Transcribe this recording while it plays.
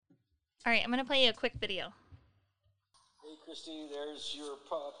All right, I'm going to play you a quick video. Hey, Christy, there's your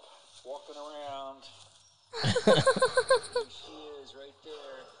pup walking around. She is right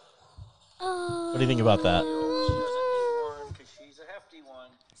there. What do you think about that? She doesn't need one because she's a hefty one.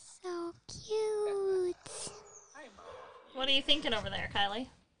 So cute. Hi, Mom. What are you thinking over there, Kylie?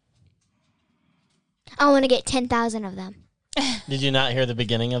 I want to get 10,000 of them. Did you not hear the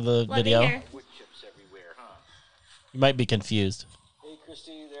beginning of the Let video? me hear. Wood chips everywhere, huh? You might be confused. Hey,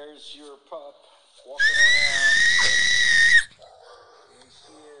 Christy, there's your pup walking around. There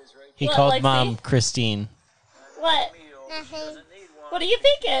she is right He What, called Lexi? Mom Christine. What? there. She doesn't need one. What are you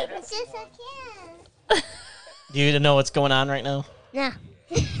thinking? It's just so cute. Do you know what's going on right now? No.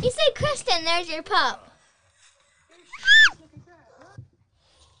 You said, Kristen, there's your pup.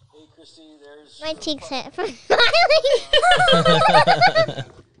 Hey, Christy, there's My your cheeks pup. hit from smiling.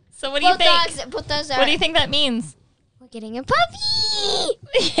 So what do you think? Both those are. What do you think that means? We're getting a puppy.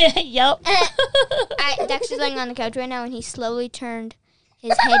 Yep. Dexter's laying on the couch right now, and he slowly turned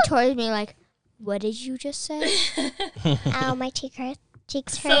his head towards me like, what did you just say? Ow, my cheeks hurt.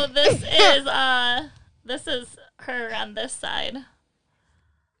 So this is her on this side.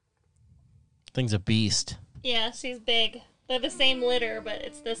 Thing's a beast. Yeah, she's big. They're the same litter, but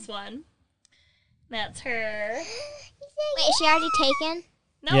it's this one. That's her. Wait, is she already taken?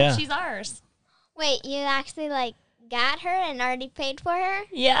 No, Yeah. she's ours. Wait, you actually, got her and already paid for her?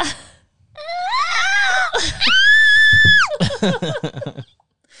 Yeah.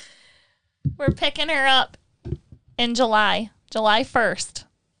 We're picking her up in July 1st.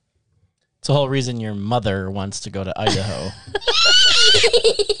 It's the whole reason your mother wants to go to Idaho.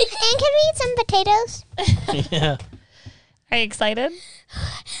 And can we eat some potatoes? Yeah. Are you excited?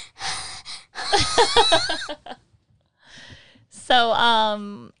 So,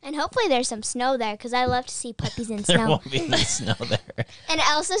 And hopefully there's some snow there, because I love to see puppies in There snow. won't be any snow there. And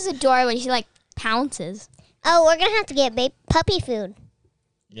Elsa's adorable when she, pounces. Oh, we're going to have to get puppy food.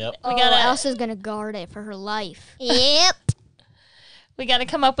 Yep. we gotta Elsa's going to guard it for her life. Yep. We gotta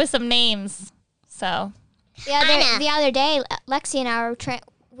come up with some names. So The other day, Lexi and I were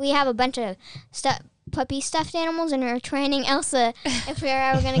we have a bunch of puppy stuffed animals, and we were training Elsa if we were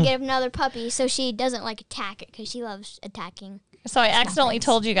ever going to get another puppy so she doesn't attack it, because she loves attacking. I accidentally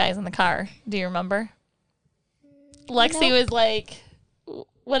told you guys in the car. Do you remember? Lexi Nope. was like,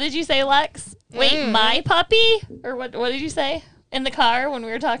 what did you say, Lex? Wait, my puppy? Or what did you say in the car when we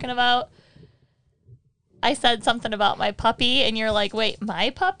were talking about? I said something about my puppy, and you're like, wait,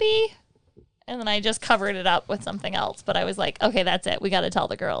 my puppy? And then I just covered it up with something else. But I was like, okay, that's it. We got to tell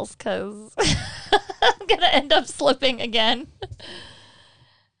the girls, because I'm going to end up slipping again.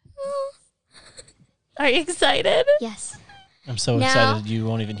 Are you excited? Yes. I'm so No. excited you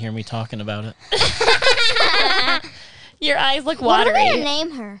won't even hear me talking about it. Your eyes look What are we watery. going to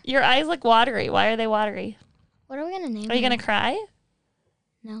name her? Your eyes look watery. Why are they watery? What are we going to name her? Are you going to cry?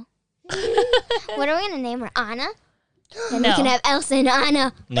 No. What are we going to name her? Anna? Then No. we can have Elsa and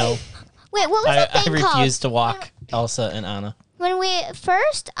Anna. No. Wait, what was I that thing called? refuse to walk Elsa and Anna. When we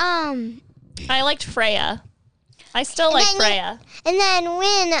first, I liked Freya. I still like then you- Freya. and then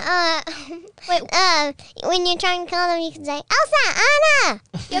when you're trying to call them, you can say, Elsa, Anna,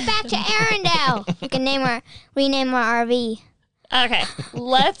 get back to Arendelle. You can rename her RV. Okay,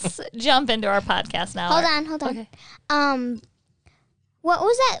 let's jump into our podcast now. Hold on. Okay. What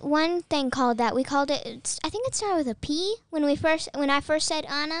was that one thing called that we called it? I think it started with a P when I first said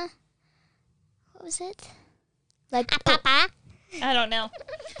Anna. What was it? Papa. I don't know.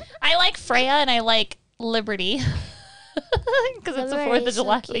 I like Freya and I like Liberty because it's the 4th Liberty's of so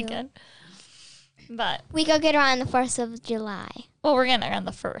July cute. weekend. But We go get her on the 1st of July. we're getting her on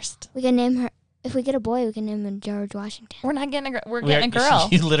the 1st. We can name her. If we get a boy, we can name him George Washington. We're not getting we're getting a girl.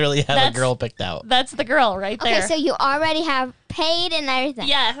 You literally have That's- a girl picked out. That's the girl right there. Okay, so you already have paid and everything.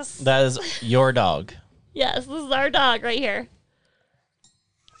 Yes. That is your dog. Yes, this is our dog right here.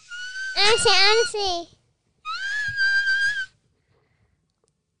 Honestly.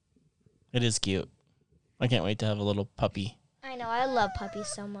 It is cute. I can't wait to have a little puppy. I know, I love puppies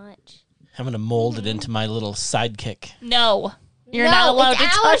so much. I'm going to mold it into my little sidekick. No. You're not allowed to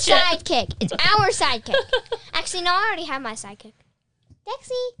touch it's our it. sidekick. It's our sidekick. Actually, no, I already have my sidekick.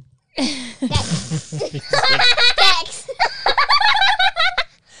 Dexy. Dex. Dex.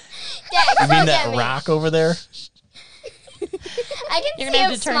 You mean look that at me. rock over there? I can You're see gonna him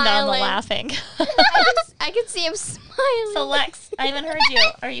have to turn down the smiling. laughing. I can see him smiling. So Lex, I haven't heard you.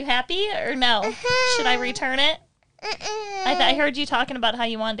 Are you happy or no? Should I return it? I heard you talking about how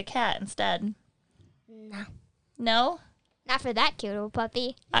you wanted a cat instead. No. No? Not for that cute little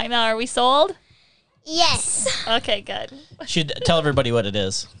puppy. I know. Are we sold? Yes. Okay, good. Should tell everybody what it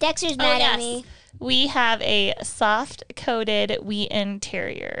is. Dexter's mad at me. We have a soft-coated Wheaton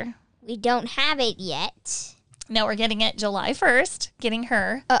Terrier. We don't have it yet. No, we're getting it July 1st. Getting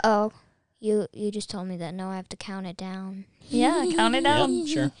her. Uh-oh. You just told me that. No, I have to count it down. Yeah, count it down. Yep,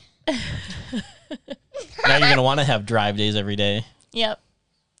 sure. Now you're going to want to have drive days every day. Yep.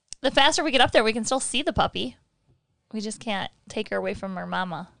 The faster we get up there, we can still see the puppy. We just can't take her away from her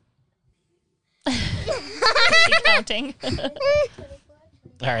mama. Keep counting.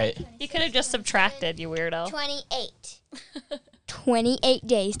 All right. You could have just subtracted, you weirdo. 28. 28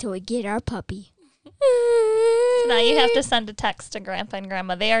 days till we get our puppy. So now you have to send a text to Grandpa and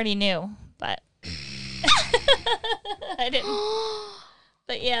Grandma. They already knew, but I didn't.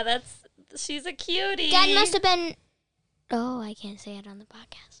 But yeah, she's a cutie. Dad must have been. Oh, I can't say it on the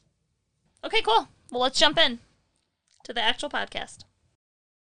podcast. Okay, cool. Well, let's jump in to the actual podcast.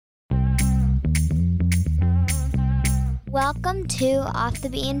 Welcome to Off the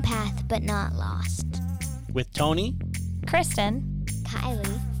Beaten Path, but not lost. With Tony, Kristen,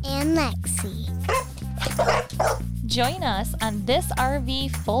 Kylie, and Lexi. join us on this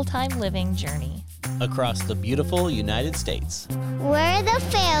RV full-time living journey. across the beautiful United States. We're the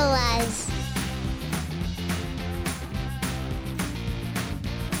Fairlas.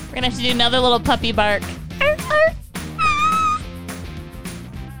 We're going to have to do another little puppy bark.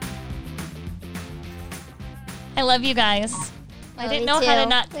 I love you guys. I didn't know how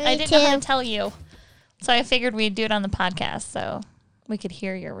to I didn't know how to tell you. So I figured we'd do it on the podcast so we could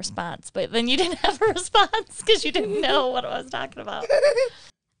hear your response. But then you didn't have a response because you didn't know what I was talking about.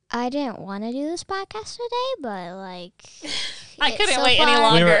 I didn't want to do this podcast today, but I couldn't wait any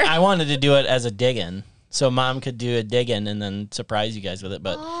longer. I wanted to do it as a dig-in. So Mom could do a dig-in and then surprise you guys with it,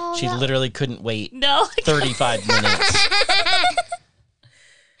 but she literally couldn't wait 35 minutes.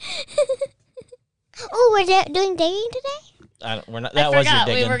 Oh, we're doing digging today? We're not. I That was your forgot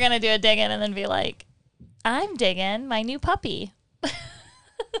dig-in. we were going to do a dig-in and then be like, I'm digging my new puppy.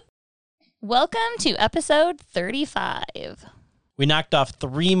 Welcome to episode 35. We knocked off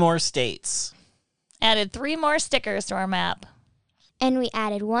 3 more states. Added 3 more stickers to our map. And we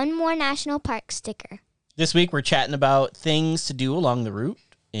added 1 more national park sticker. This week we're chatting about things to do along the route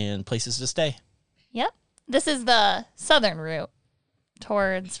and places to stay. Yep. This is the southern route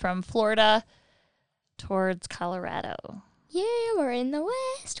from Florida towards Colorado. Yeah, we're in the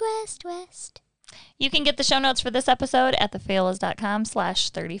west. You can get the show notes for this episode at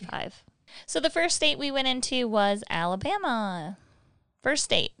thefailas.com/35. So the first state we went into was Alabama. First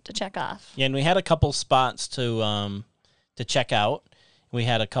state to check off. Yeah, and we had a couple spots to check out. We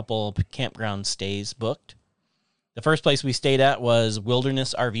had a couple campground stays booked. The first place we stayed at was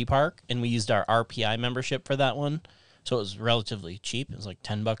Wilderness RV Park, and we used our RPI membership for that one. So it was relatively cheap. It was like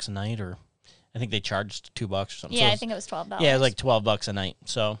 $10 a night, or I think they charged $2 or something. Yeah, so I think it was $12. Yeah, it was like $12 a night.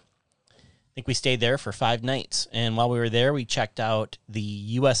 So I think we stayed there for 5 nights. And while we were there, we checked out the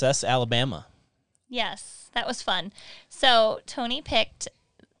USS Alabama. Yes, that was fun. So Tony picked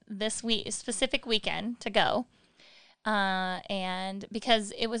this specific weekend to go. And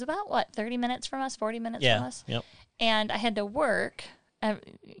because it was about 30 minutes from us, 40 minutes from us. Yep. And I had to work,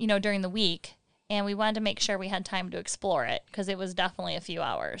 during the week, and we wanted to make sure we had time to explore it because it was definitely a few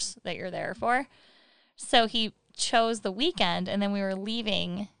hours that you're there for. So he chose the weekend, and then we were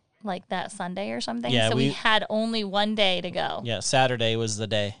leaving like that Sunday or something. Yeah, so we had only one day to go. Yeah, Saturday was the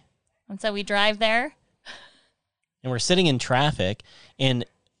day. And so we drive there. And we're sitting in traffic, and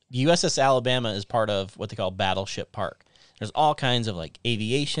the USS Alabama is part of what they call Battleship Park. There's all kinds of like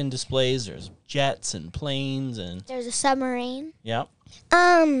aviation displays. There's jets and planes, and There's a submarine. yeah,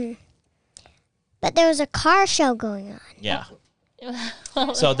 But there was a car show going on. yeah.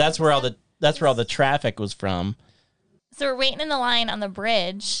 So that's where all the traffic was from. So we're waiting in the line on the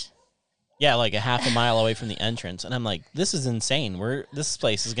bridge. Yeah, like a half a mile away from the entrance, and I'm like, this is insane. This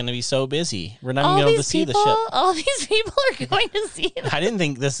place is going to be so busy. We're not even going to be able to see the ship. All these people are going to see them. I didn't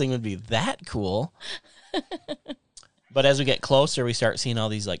think this thing would be that cool. But as we get closer, we start seeing all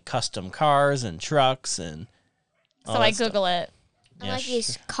these like custom cars and trucks and. So I Google it. I Yeah, like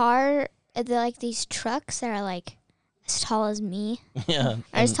they're like these trucks that are like as tall as me. Yeah. Or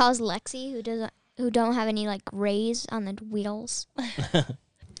as tall as Lexi, who don't have any like rays on the wheels.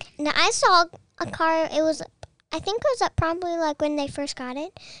 Now I saw a car. I think it was probably like when they first got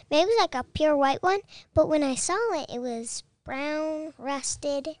it. Maybe it was like a pure white one. But when I saw it, it was brown,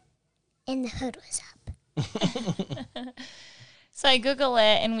 rusted, and the hood was up. So I Google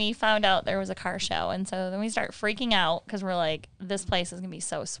it, and we found out there was a car show. And so then we start freaking out because we're like, this place is going to be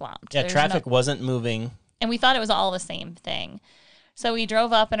so swamped. Yeah, There's traffic wasn't moving. and we thought it was all the same thing. So we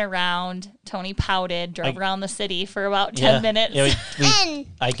drove up and around. Tony pouted, drove around the city for about 10 Yeah. minutes. Yeah, And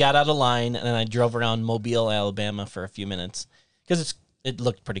I got out of line and I drove around Mobile, Alabama for a few minutes because it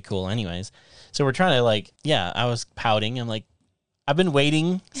looked pretty cool anyways. So we're trying to I was pouting. I'm like, I've been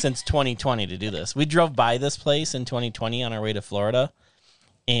waiting since 2020 to do this. We drove by this place in 2020 on our way to Florida,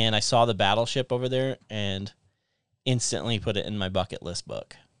 and I saw the battleship over there and instantly put it in my bucket list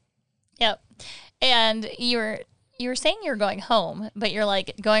book. Yep. And you were saying you were going home, but you're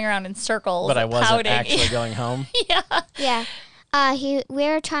like going around in circles. But I wasn't pouting. actually going home. Yeah. yeah. We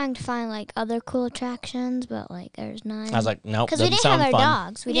were trying to find like other cool attractions, but like there's none. I was like, nope, because we doesn't didn't have sound our fun.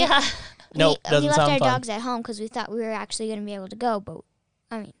 dogs. We didn't. Yeah. Nope, we doesn't left sound our fun. dogs at home because we thought we were actually going to be able to go, but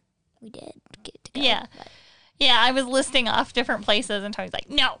I mean, we did get to go. Yeah. but- Yeah. I was listing off different places, and Tony's like,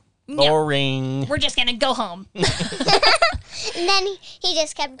 no, Boring. we're just going to go home. And then he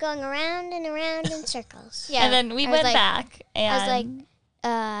just kept going around and around in circles. Yeah. And then we I was went like- back, and I was like,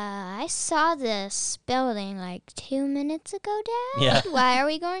 I saw this building like 2 minutes ago, Dad. Yeah. Why are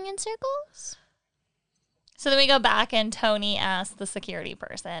we going in circles? so then we go back, and Tony asked the security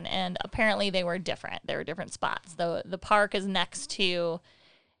person, and apparently they were different. They were different spots. The park is next to,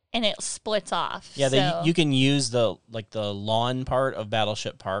 and it splits off. Yeah, so, you can use the lawn part of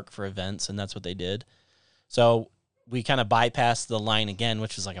Battleship Park for events, and that's what they did. So we kind of bypassed the line again,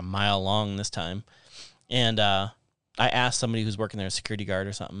 which was like a mile long this time. And I asked somebody who's working there, a security guard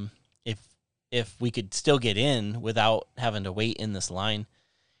or something, if we could still get in without having to wait in this line.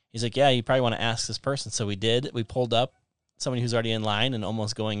 He's like, yeah, you probably want to ask this person. So we did. We pulled up somebody who's already in line and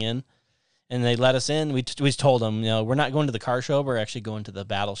almost going in, and they let us in. We told them, we're not going to the car show. We're actually going to the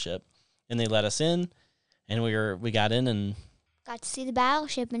Battleship. And they let us in, and we got in, and Got to see the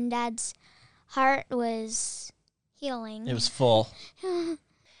battleship, and Dad's heart was healing. it was full.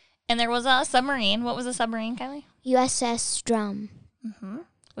 and there was a submarine. What was a submarine, Kylie? USS Drum.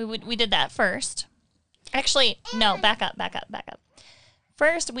 We did that first. Actually, no, back up.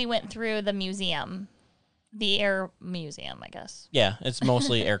 First, we went through the museum, the air museum, I guess. Yeah, it's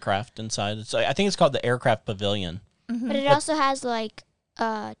mostly aircraft inside. So I think it's called the Aircraft Pavilion. But it also has like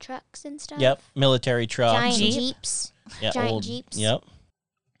trucks and stuff. Yep, military trucks. Giant Jeep. Jeeps. Yeah, giant Jeeps. Yep.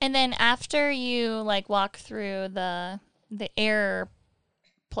 And then after you walk through the air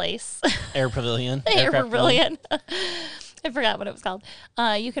place, Air Pavilion. the air Aircraft pavilion. I forgot what it was called.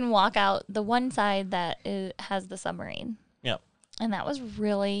 You can walk out the one side that has the submarine. Yep. And that was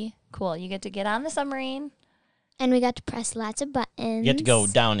really cool. You get to get on the submarine. And we got to press lots of buttons. You have to go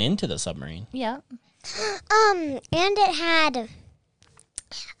down into the submarine. Yeah. And it had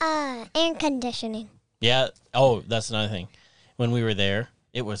air conditioning. Yeah. Oh, that's another thing. When we were there,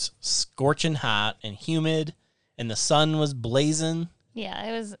 it was scorching hot and humid, and the sun was blazing. Yeah,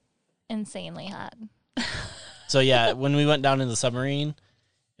 it was insanely hot. So yeah, when we went down in the submarine,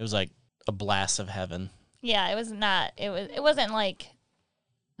 it was like a blast of heaven. Yeah, it wasn't like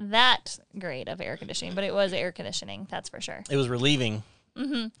that great of air conditioning, but it was air conditioning, that's for sure. It was relieving.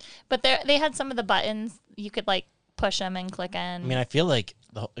 But they had some of the buttons you could push them and click in. I mean, I feel like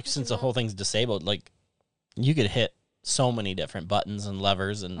since the whole thing's disabled, you could hit so many different buttons and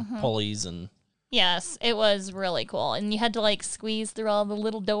levers and pulleys and Yes, it was really cool, and you had to squeeze through all the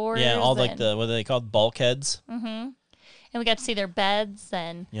little doors. yeah, all and, what are they called, bulkheads? and we got to see their beds,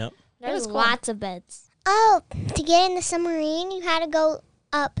 and Yep. There's was cool. lots of beds. Oh, to get in the submarine, you had to go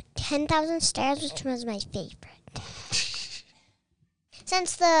up 10,000 stairs, which was my favorite.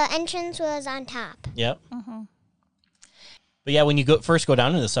 Since the entrance was on top. Yep. But yeah, when you first go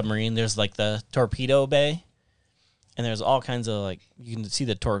down to the submarine, there's the torpedo bay, and there's all kinds of you can see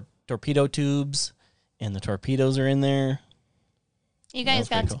the torpedo tubes, and the torpedoes are in there. you That was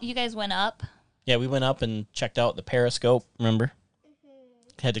guys pretty cool. you guys went up. Yeah, we went up and checked out the periscope. Remember,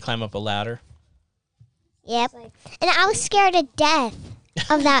 had to climb up a ladder. Yep. And I was scared to death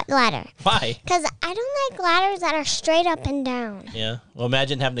of that ladder. Why? Because I don't like ladders that are straight up and down. Yeah. Well,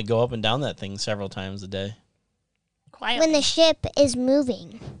 imagine having to go up and down that thing several times a day. Quietly. When the ship is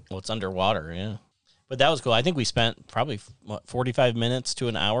moving. Well, it's underwater, yeah. But that was cool. I think we spent probably 45 minutes to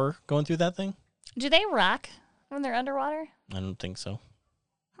an hour going through that thing. Do they rock when they're underwater? I don't think so.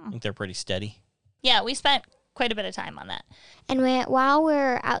 I think they're pretty steady. Yeah, we spent quite a bit of time on that. And while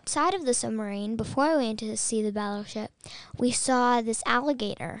we're outside of the submarine, before we went to see the battleship, we saw this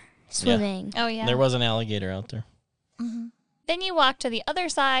alligator swimming. Oh yeah. There was an alligator out there. Then you walk to the other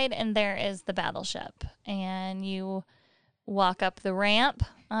side, and there is the battleship. And you walk up the ramp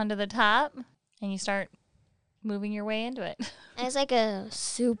onto the top, and you start moving your way into it. And it's like a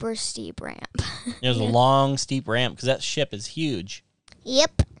super steep ramp. It was a long, steep ramp because that ship is huge.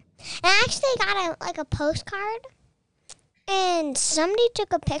 Yep. And I actually got a postcard And somebody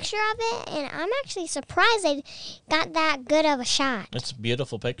took a picture of it, and I'm actually surprised they got that good of a shot. It's a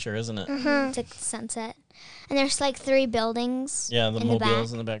beautiful picture, isn't it? It's like sunset. And there's like 3 buildings. Yeah, the in the mobiles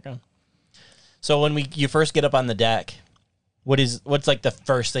back. in the background. So when you first get up on the deck, what's like the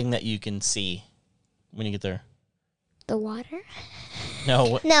first thing that you can see when you get there? The water.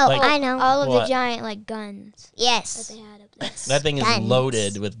 No, No, like, I know. All of What? the giant like guns that Yes. they had up there. that thing is Guns.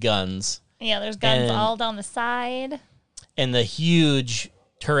 loaded with guns. Yeah, there's guns And- all down the side. And the huge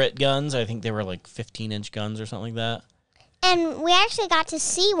turret guns, I think they were like 15-inch guns or something like that. And we actually got to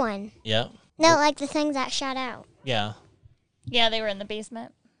see one. Yeah. No, like the things that shot out. Yeah. Yeah, they were in the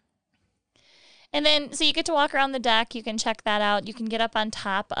basement. And then, so you get to walk around the deck. You can check that out. You can get up on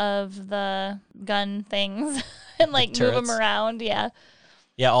top of the gun things and like move them turrets. around. Yeah.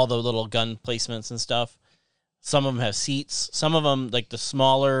 Yeah, all the little gun placements and stuff. Some of them have seats. Some of them, like the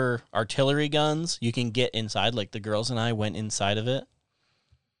smaller artillery guns, you can get inside. Like the girls and I went inside of it.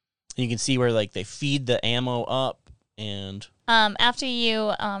 You can see where like they feed the ammo up and After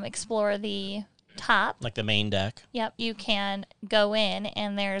you explore the top, like the main deck. yep, you can go in,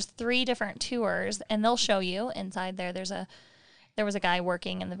 and there's 3 different tours, and they'll show you inside there. There was a guy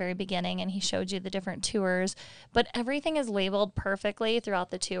working in the very beginning, and he showed you the different tours, but everything is labeled perfectly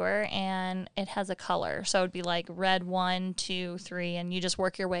throughout the tour, and it has a color. So it'd be like red 1, 2, 3, and you just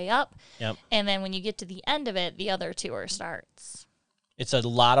work your way up. Yep. And then when you get to the end of it, the other tour starts. It's a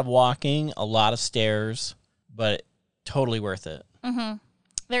lot of walking, a lot of stairs, but totally worth it.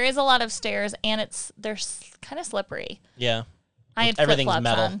 There is a lot of stairs, and they're kind of slippery. Yeah. I had Everything's flip-flops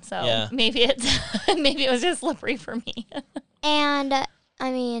metal. on, so Yeah. maybe maybe it was just slippery for me. And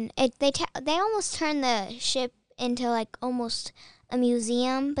I mean, they almost turned the ship into like almost a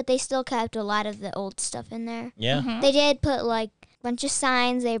museum, but they still kept a lot of the old stuff in there. Yeah. They did put like a bunch of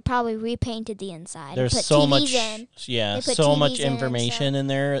signs. They probably repainted the inside. There's put so TVs much in. yeah, They put so TVs much in and information in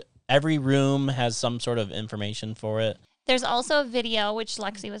there. Every room has some sort of information for it. There's also a video, which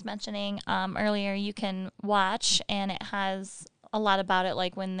Lexi was mentioning earlier, you can watch, and it has a lot about it,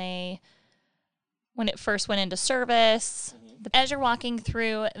 like when it first went into service. As you're walking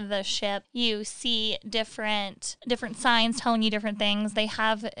through the ship, you see different signs telling you different things. They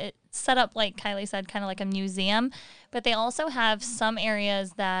have it set up, like Kylie said, kind of like a museum, but they also have some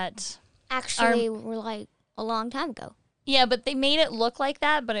areas that, Actually, were like a long time ago. yeah, but they made it look like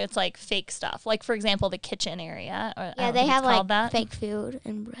that, but it's like fake stuff. Like, for example, the kitchen area. I Yeah, don't they think have it's called like that. fake food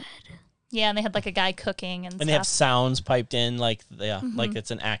and bread. Yeah, and they had like a guy cooking and And stuff. they have sounds piped in like Mm-hmm. like it's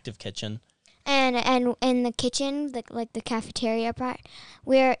an active kitchen. And in the kitchen, like the cafeteria part,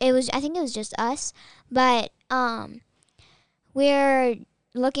 where I think it was just us, but we're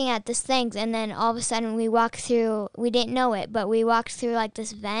looking at this things, and then all of a sudden we walk through. We didn't know it, but we walked through like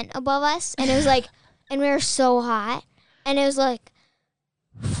this vent above us, and it was like, and we were so hot, and it was like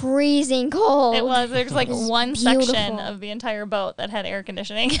freezing cold. It was. There's like was one section beautiful. of the entire boat that had air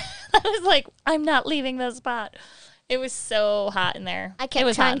conditioning. I was like, I'm not leaving this spot. It was so hot in there. I It kept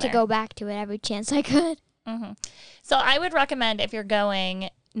was hot trying in to there. go back to it every chance I could. So I would recommend, if you're going,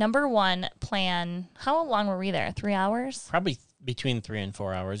 number 1, plan. How long were we there? 3 hours? Probably between 3 and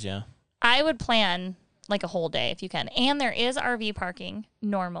 4 hours, yeah. I would plan like a whole day if you can. And there is RV parking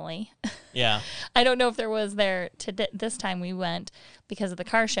normally. Yeah. I don't know if there was there this time we went because of the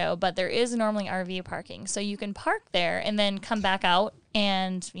car show, but there is normally RV parking. So you can park there and then come back out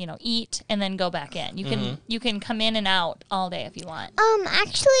and, eat and then go back in. You can come in and out all day if you want.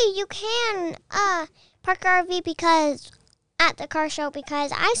 Actually, you can park your RV because at the car show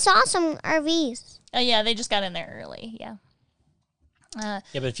because I saw some RVs. Yeah, they just got in there early. Yeah. Yeah,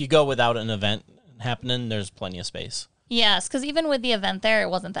 but if you go without an event happening, there's plenty of space. Yes, because even with the event there, it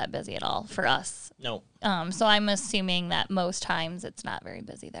wasn't that busy at all for us. No. So I'm assuming that most times it's not very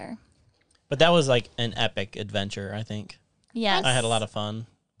busy there. But that was like an epic adventure, I think. Yes. I had a lot of fun.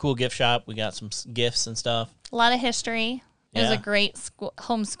 Cool gift shop. We got some gifts and stuff. A lot of history. It was Yeah. a great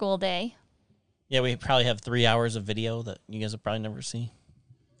homeschool day. Yeah, we probably have 3 hours of video that you guys will probably never see.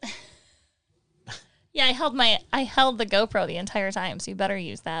 Yeah, I held the GoPro the entire time, so you better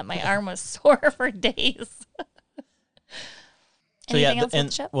use that. My arm was sore for days. So Anything yeah, else with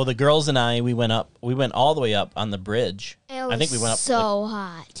the ship? well, the girls and I, we went all the way up on the bridge. It was I think we went up so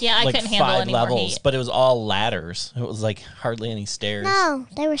hot. Yeah, I like couldn't handle 5 any more levels, heat. but it was all ladders. It was like hardly any stairs. No,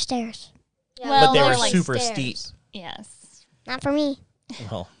 they were stairs. Well, But they more were like super stairs. steep. Yes. Not for me.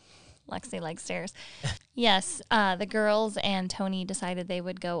 Well, Lexi likes stairs. Yes, the girls and Tony decided they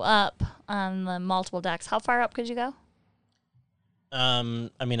would go up on the multiple decks. How far up could you go? I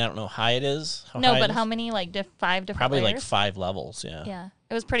mean, I don't know how high it is. No, high but it how is. many, like, 5 different Probably like layers? 5 levels, yeah. Yeah,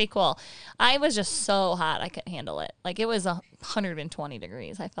 it was pretty cool. I was just so hot I couldn't handle it. Like, it was 120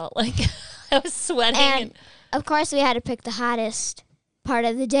 degrees. I felt like I was sweating. And of course, we had to pick the hottest part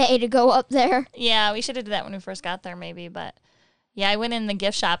of the day to go up there. Yeah, we should have did that when we first got there, maybe. But yeah, I went in the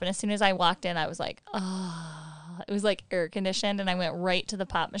gift shop, and as soon as I walked in, I was like, oh, it was like air conditioned, and I went right to the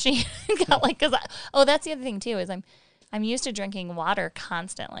pop machine and got like, that's the other thing too is I'm used to drinking water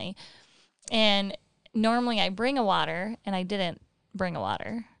constantly, and normally I bring a water, and I didn't bring a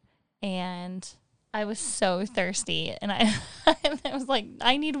water, and I was so thirsty, and I was like,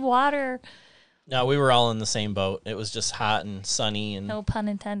 I need water. No, we were all in the same boat. It was just hot and sunny and No pun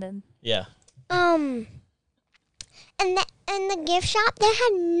intended. yeah. And the gift shop, they had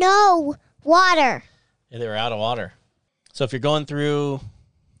no water. Yeah, they were out of water. So if you're going through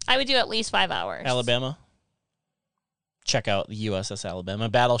I would do at least 5 hours. Alabama, check out the USS Alabama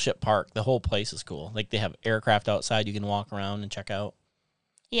Battleship Park. The whole place is cool. Like they have aircraft outside you can walk around and check out.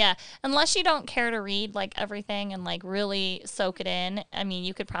 Yeah, unless you don't care to read like everything and like really soak it in. I mean,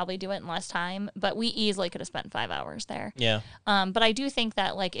 you could probably do it in less time, but we easily could have spent 5 hours there. Yeah. But I do think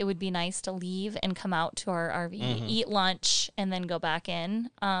that like it would be nice to leave and come out to our RV, eat lunch, and then go back in.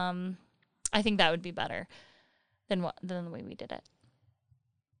 I think that would be better than the way we did it.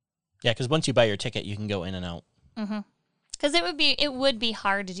 Yeah, because once you buy your ticket, you can go in and out. Because it would be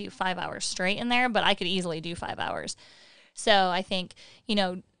hard to do 5 hours straight in there, but I could easily do 5 hours. So I think,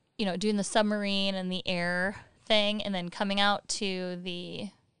 doing the submarine and the air thing and then coming out to the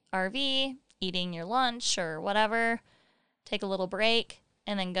RV, eating your lunch or whatever, take a little break,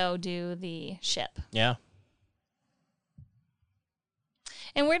 and then go do the ship. Yeah.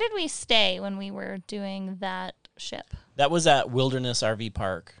 And where did we stay when we were doing that ship? That was at Wilderness RV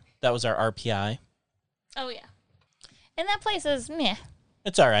Park. That was our RPI. Oh, yeah. And that place is meh.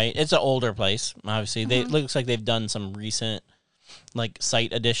 It's all right. It's an older place, obviously. It looks like they've done some recent, like,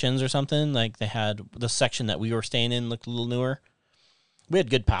 site additions or something. Like, they had the section that we were staying in looked a little newer. We had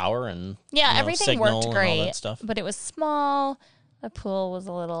good power and Everything signal worked and great, all that stuff. but it was small. The pool was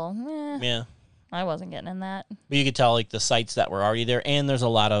a little Yeah. I wasn't getting in that. But you could tell, like, the sites that were already there. And there's a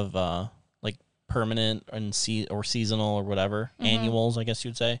lot of, like, permanent and seasonal or whatever. Annuals, I guess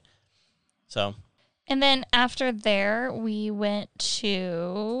you'd say. So... And then after there, we went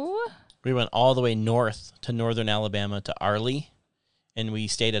all the way north to northern Alabama to Arley, and we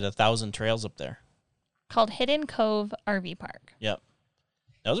stayed at 1,000 Trails up there. called Hidden Cove RV Park. Yep.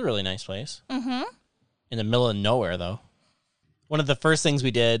 That was a really nice place. Mm-hmm. In the middle of nowhere, though. One of the first things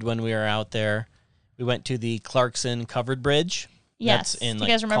we did when we were out there, we went to the Clarkson Covered Bridge. Yes. That's in, Do you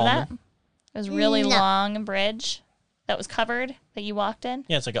guys remember Coleman. that? It was a really No. long bridge that was covered that you walked in.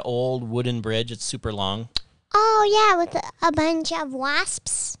 Yeah, it's like an old wooden bridge. It's super long. Oh, yeah, with a bunch of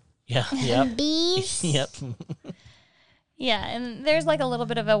wasps, Yeah, yep. bees. Yep. Yeah, and there's like a little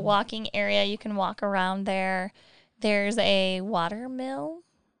bit of a walking area. You can walk around there. There's a water mill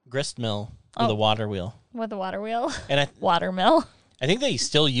Grist mill with a water wheel. with a water wheel. And Water mill. I think they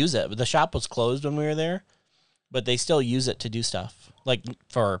still use it. The shop was closed when we were there, but they still use it to do stuff. Like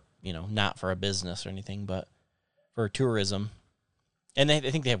for, not for a business or anything, but for tourism. And I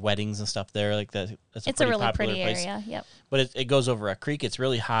think they have weddings and stuff there. Like that's It's a really popular pretty place. area. Yep. But it goes over a creek. It's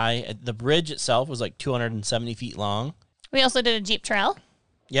really high. The bridge itself was like 270 feet long. We also did a Jeep trail,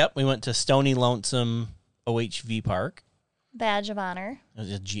 Yep, we went to Stony Lonesome OHV Park. badge of honor. It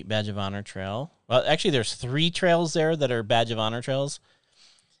was a Jeep Badge of Honor trail. Well, actually, there's 3 trails there that are Badge of Honor trails.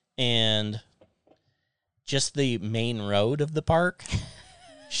 And just the main road of the park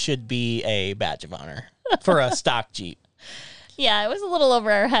should be a Badge of Honor for a stock Jeep. Yeah, it was a little over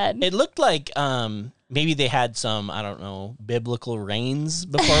our head. It looked like maybe they had some, I don't know, biblical rains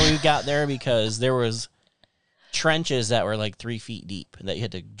before we got there because there was trenches that were like 3 feet deep that you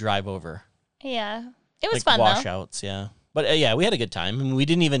had to drive over. Yeah. It was Like fun, though. washouts, yeah. But yeah, we had a good time. I mean, we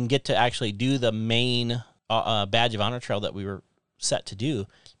didn't even get to actually do the main Badge of Honor trail that we were set to do,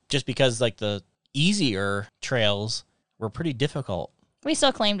 just because like the easier trails were pretty difficult. We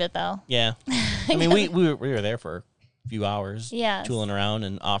still claimed it, though. Yeah, I mean, we were there for a few hours, Yes. tooling around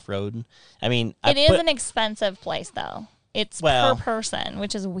and off road. I mean, It is an expensive place, though. It's Well- per person,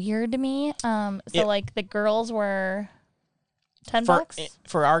 which is weird to me. It- Like the girls were $10.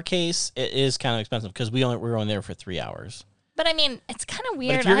 for our case. It is kind of expensive because we were only there for 3 hours. But I mean, it's kind of But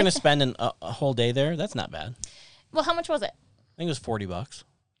weird. if you're going to spend a whole day there, that's not bad. Well, how much was it? I think it was $40.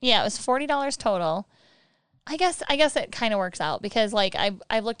 Yeah, it was $40 total. I guess it kind of works out because like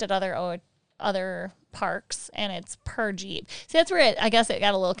I've looked at other parks and it's per Jeep. See, that's where I guess it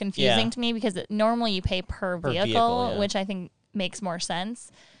got a little confusing Yeah. to me because normally you pay per vehicle, vehicle, yeah. which I think makes more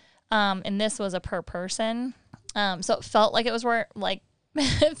sense. And this was a per person. So it felt like it was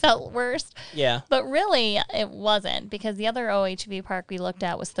it felt worse. Yeah. But really, it wasn't, because the other OHV park we looked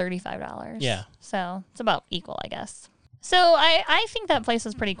at was $35. Yeah. So it's about equal, I guess. So I think that place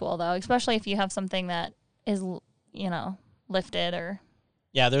is pretty cool, though, especially if you have something that is, lifted or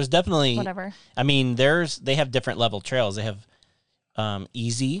Yeah, there's definitely whatever. I mean, they have different level trails. They have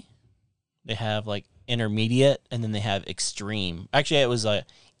easy, they have like intermediate, and then they have extreme. Actually, it was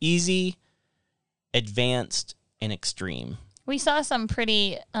easy, advanced, and extreme. We saw some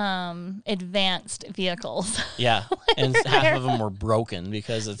pretty advanced vehicles. Yeah, and half of them were broken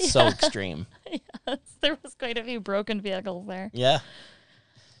because it's so extreme. Yes, there was quite a few broken vehicles there. Yeah,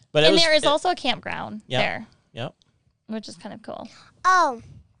 but And there is also a campground Yep. there, Yep. which is kind of cool. Oh,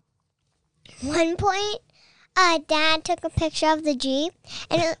 one point, Dad took a picture of the Jeep,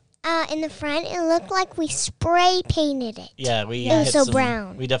 and in the front, it looked like we spray painted it. Yeah, we It was hit so some-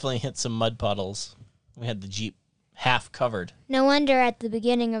 brown. We definitely hit some mud puddles. We had the Jeep half covered. No wonder at the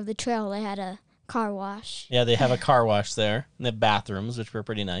beginning of the trail they had a car wash. Yeah, they have a car wash there, and they have bathrooms, which were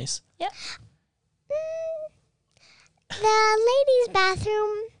pretty nice. Yep. The ladies'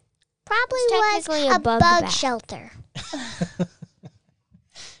 bathroom probably It's was technically a above the bug bath. shelter.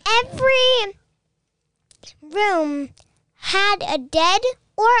 Every room had a dead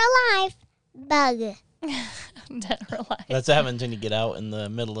or alive bug. Dead or alive. That's what happens when you get out in the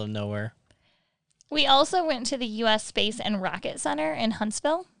middle of nowhere. We also went to the U.S. Space and Rocket Center in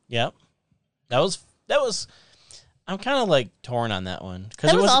Huntsville. Yep. That was. I'm kind of like torn on that one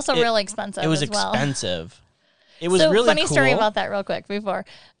That was also it- really expensive. It was as well. expensive. It was so really funny cool. story about that real quick before.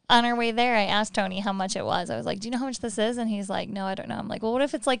 On our way there, I asked Tony how much it was. I was like, do you know how much this is? And he's like, no, I don't know. I'm like, well, what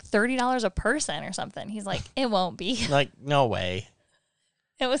if it's like $30 a person or something? He's like, it won't be. Like, no way.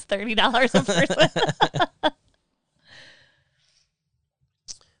 It was $30 a person.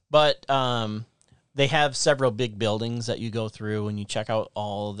 But they have several big buildings that you go through and you check out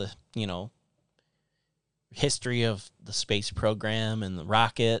all the, history of the space program and the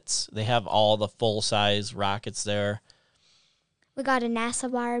rockets. They have all the full-size rockets there. We got a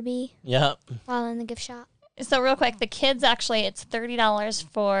NASA Barbie Yep. while in the gift shop. So real quick, the kids actually, it's $30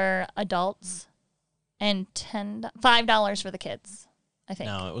 for adults and $5 for the kids, I think.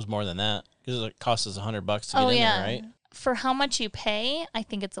 No, it was more than that because it cost us $100 to get Oh, in yeah. there, right? For how much you pay, I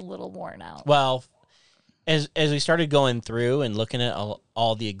think it's a little worn out. Well, as we started going through and looking at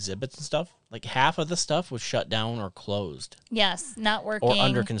all the exhibits and stuff, like half of the stuff was shut down or closed Yes, not working. or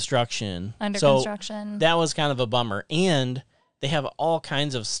under construction. Under So construction. that was kind of a bummer. And they have all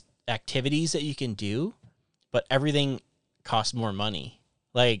kinds of activities that you can do, but everything costs more money.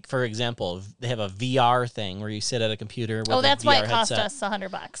 Like, for example, they have a VR thing where you sit at a computer with Oh, that's a VR why it cost headset. us $100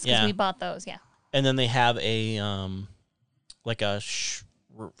 because Yeah. we bought those. Yeah. And then they have a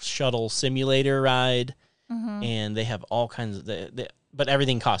shuttle simulator ride, Mm-hmm. and they have all kinds of but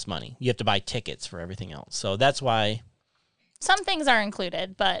everything costs money. You have to buy tickets for everything else. So that's why, Some things are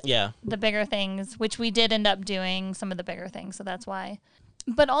included, but yeah, the bigger things, which we did end up doing some of the bigger things, so that's why.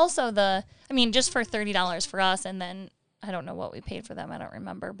 But also just for $30 for us, and then I don't know what we paid for them. I don't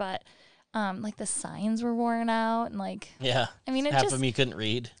remember, but like the signs were worn out, and yeah. it Half just of me couldn't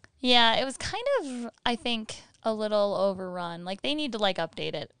read. yeah, it was kind of, I think, a little overrun. Like they need to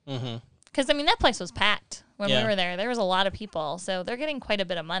update it. Mm-hmm. Because, that place was packed when Yeah. we were there. There was a lot of people, so they're getting quite a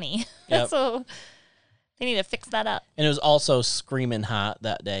bit of money. Yep. So they need to fix that up. And it was also screaming hot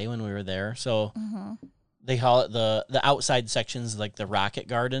that day when we were there. So Mm-hmm. they call it the outside sections, like the rocket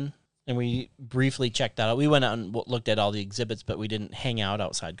garden. And we briefly checked that out. We went out and looked at all the exhibits, but we didn't hang out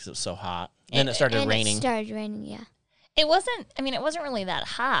outside because it was so hot. Then it started and raining. It started raining, yeah. It wasn't really that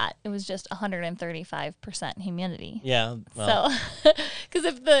hot. It was just 135% humidity. Yeah. Well, So, because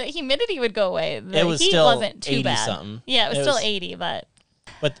if the humidity would go away, the It was heat still wasn't too 80 bad. something. Yeah, it was It still was- 80, but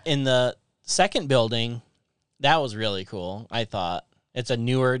but in the second building, that was really cool, I thought. It's a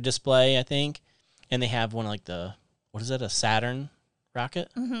newer display, I think. And they have one like what is it, a Saturn rocket?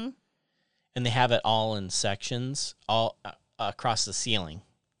 mm-hmm. And they have it all in sections, all across the ceiling.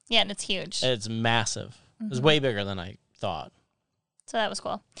 Yeah, and it's huge. It's massive. It Mm-hmm. was way bigger than I thought. So that was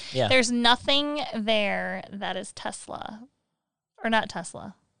cool. Yeah. There's nothing there that is Tesla, or not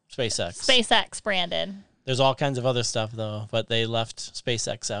Tesla, SpaceX. SpaceX branded. There's all kinds of other stuff, though, but they left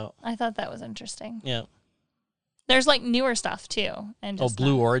SpaceX out. I thought that was interesting. Yeah. There's newer stuff too, and Oh, just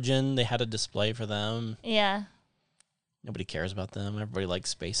Blue not- Origin, they had a display for them. Yeah, Nobody cares about them. Everybody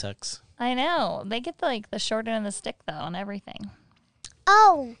likes SpaceX. I know. They get the short end of the stick though on everything.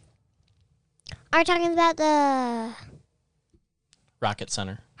 Oh, are you talking about the Rocket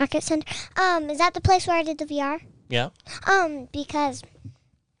Center. Rocket Center? Is that the place where I did the VR? Yeah. Because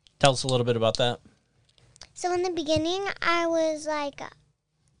Tell us a little bit about that. so in the beginning, I was like,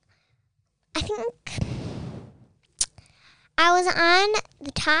 I think I was on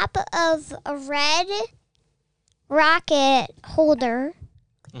the top of a red rocket holder.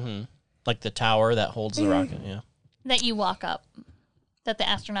 Mm-hmm. Like the tower that holds the rocket. Yeah. That you walk up. That the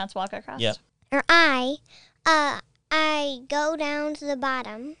astronauts walk across. Yep. Or I go down to the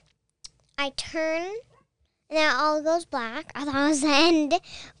bottom. I turn, and then it all goes black. I thought it was the end,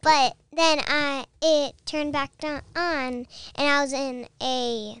 but then it turned back on, and I was in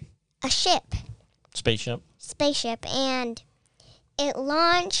a spaceship, and it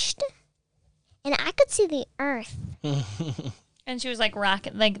launched, and I could see the Earth. And she was like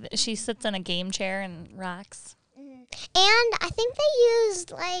rocking, like she sits in a game chair and rocks. And I think they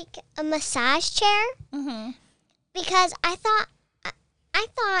used like a massage chair Mm-hmm. because I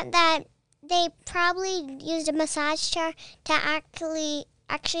thought that they probably used a massage chair to actually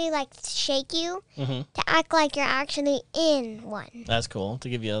like shake you Mm-hmm. to act like you're actually in one. That's cool to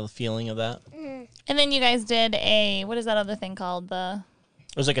give you a feeling of that. And then you guys did what is that other thing called?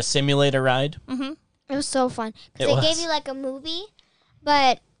 It was like a simulator ride. Mm-hmm. It was so fun. It Because they gave was. you like a movie,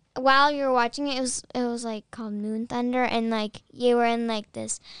 but while you were watching it, it was like called Moon Thunder, and like you were in like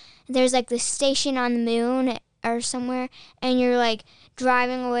this. There's like this station on the moon or somewhere, and you're like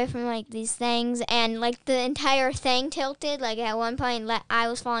driving away from like these things, and like the entire thing tilted. Like at one point, I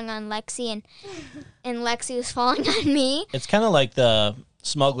was falling on Lexi, and Lexi was falling on me. It's kind of like the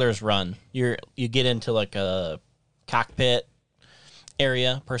Smuggler's Run. You get into like a cockpit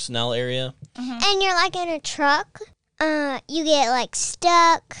area, personnel area. And you're like in a truck. You get like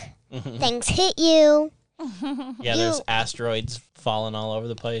stuck. Things hit you. Yeah, there's asteroids falling all over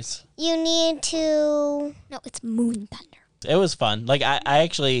the place. You need to. No, it's Moon Thunder. It was fun. Like I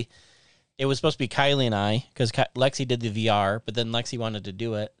actually, it was supposed to be Kylie and I because Lexi did the VR, but then Lexi wanted to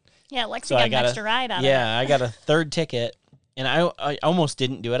do it. Yeah, Lexi So got I an got extra ride out of it. Yeah, I got a third ticket, and I almost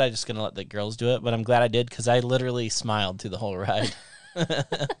didn't do it. I just gonna let the girls do it, but I'm glad I did because I literally smiled through the whole ride.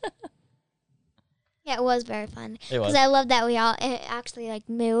 Yeah, it was very fun. It was. Because I love that it actually like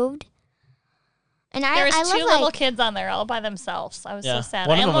moved. And There was I two love little like kids on there all by themselves. I was so sad.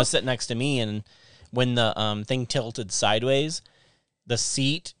 One I of them was almost- sitting next to me, and when the thing tilted sideways, the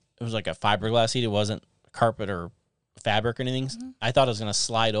seat, it was like a fiberglass seat. It wasn't carpet or fabric or anything. I thought it was going to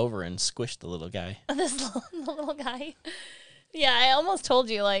slide over and squish the little guy. this little guy. Yeah, I almost told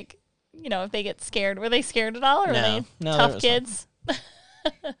you, like, if they get scared. Were they scared at all, or were No. they No, tough it was kids?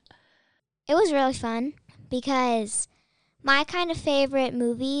 it was really fun because my kind of favorite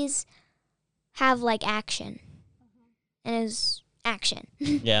movies have like action. And it was action.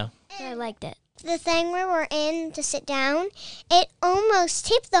 Yeah. So I liked it. The thing where we're in to sit down, it almost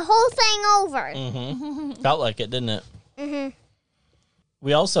tipped the whole thing over. Mm-hmm. Felt like it, didn't it? Mm-hmm.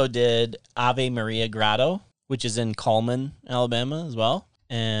 We also did Ave Maria Grotto, which is in Cullman, Alabama as well.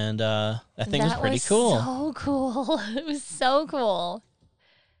 And that thing was pretty cool. So cool. It was so cool.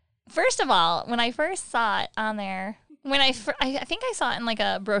 First of all, when I first saw it on there, I think I saw it in like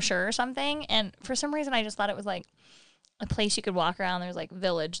a brochure or something, and for some reason I just thought it was like a place you could walk around. There's like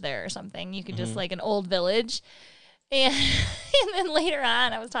village there or something. You could just like an old village. And then later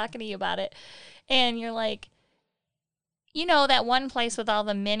on I was talking to you about it, and you're like, that one place with all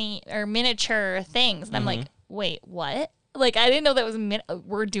the miniature things. And I'm like, wait, what? Like, I didn't know that was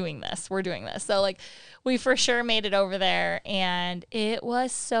we're doing this. So like we for sure made it over there, and it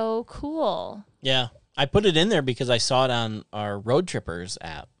was so cool. Yeah. I put it in there because I saw it on our Road Trippers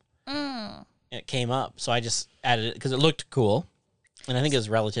app. It came up, so I just added it because it looked cool, and I think it was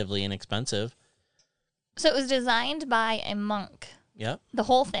relatively inexpensive. So it was designed by a monk. Yep. The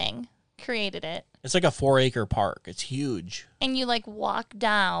whole thing, created it. It's like a 4-acre park. It's huge. And you like walk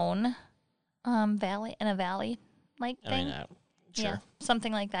down valley like I thing. mean, sure. Yeah,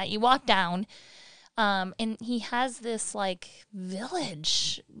 something like that. You walk down, and he has this like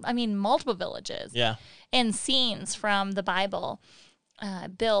village. I mean, multiple villages. Yeah. And scenes from the Bible,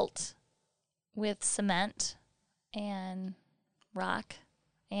 built with cement and rock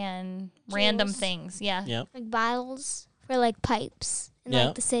and random Jewels. things. Yeah. Yep. Like bottles for like pipes in Yeah.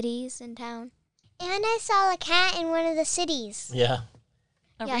 like the cities in town. And I saw a cat in one of the cities. Yeah.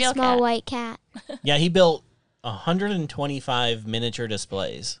 A Yeah, real small cat. white cat. Yeah, he built 125 miniature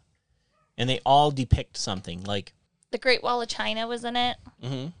displays, and they all depict something. Like, The Great Wall of China was in it.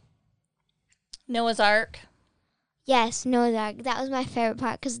 mhm. Noah's Ark. Yes, no, that was my favorite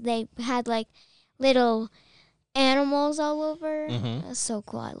part because they had like little animals all over. Mhm. It was so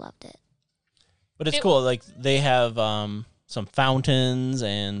cool. I loved it. But it's It- cool. Like, they have some fountains,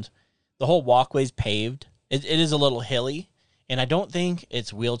 and the whole walkway's paved. It is a little hilly, and I don't think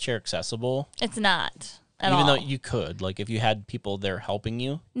it's wheelchair accessible. It's not at Even all. though you could, like if you had people there helping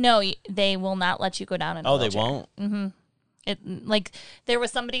you. No, they will not let you go down in a Oh, they wheelchair. won't. It like there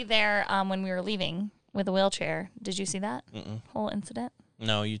was somebody there when we were leaving with a wheelchair. Did you see that whole incident?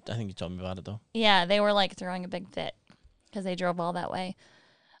 No, I think you told me about it though. Yeah, they were like throwing a big fit because they drove all that way.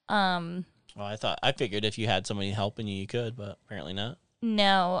 Well, I figured if you had somebody helping you, you could, but apparently not.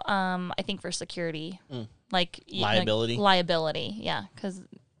 No, I think for security, like Liability? liability, yeah, because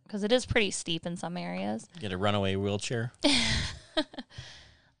it is pretty steep in some areas. Get a runaway wheelchair.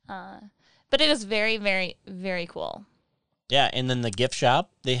 But it was very, very, very cool. Yeah, and then the gift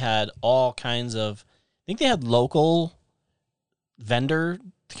shop, they had all kinds of, I think they had local vendor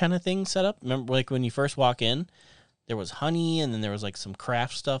kind of thing set up. Remember, like when you first walk in, there was honey, and then there was like some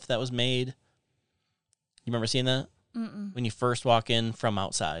craft stuff that was made. You remember seeing that? When you first walk in from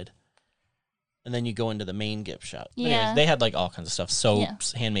outside. And then you go into the main gift shop. But Yeah. anyways, they had like all kinds of stuff.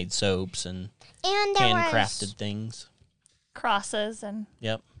 Soaps, handmade soaps, and And there was handcrafted things. Crosses and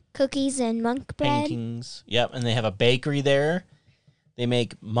Yep. Cookies and monk bread. Paintings. Yep. And they have a bakery there. They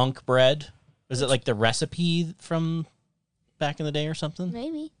make monk bread. Was it like the recipe from back in the day or something?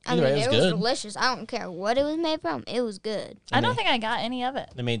 Maybe. Either way, it was it good. was delicious. I don't care what it was made from. It was good. I And don't think I got any of it.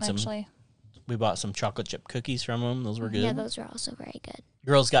 they made some- actually. We bought some chocolate chip cookies from them. Those were good. Yeah, those are also very good.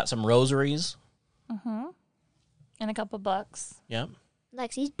 Girls got some rosaries. And a couple bucks. Yep.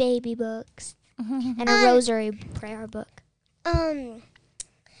 Lexi's baby books and a rosary prayer book. They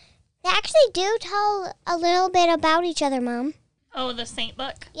actually do tell a little bit about each other, Mom. Oh, the Saint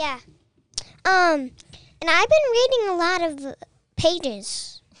book. Yeah. And I've been reading a lot of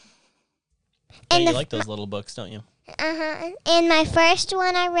pages. Yeah, And you the like those little books, don't you? And my first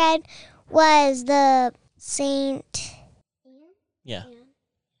one I read was the Saint. Yeah.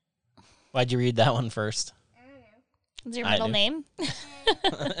 Why'd you read that one first? Is your I middle do. name?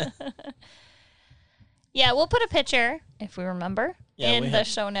 Yeah, we'll put a picture, if we remember, Yeah, in we the have-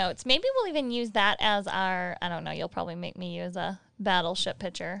 show notes. Maybe we'll even use that as our, I don't know, you'll probably make me use a battleship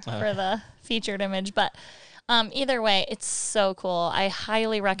picture for the featured image. But either way, it's so cool. I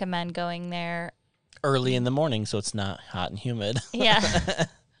highly recommend going there. Early in the morning, so it's not hot and humid. Yeah.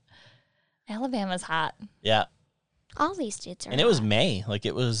 Alabama's hot. Yeah. All these states are. And it was May. Like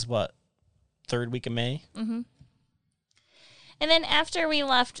it was, what, third week of May? And then after we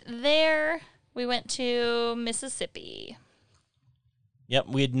left there, we went to Mississippi. Yep.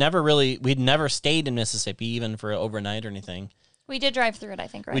 We'd never stayed in Mississippi, even for overnight or anything. We did drive through it, I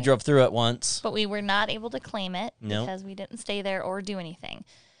think, right? We drove through it once. But we were not able to claim it No. because we didn't stay there or do anything.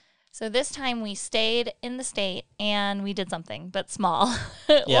 So this time we stayed in the state and we did something, but small.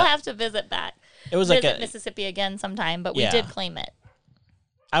 We'll Yeah. have to visit back. It was like Visit a, Mississippi again sometime, but we Yeah. did claim it.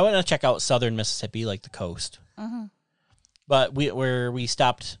 I want to check out southern Mississippi, like the coast. But where we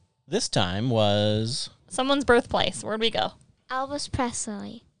stopped this time was, Someone's birthplace. Where'd we go? Elvis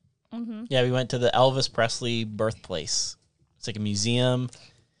Presley. yeah, we went to the Elvis Presley birthplace. It's like a museum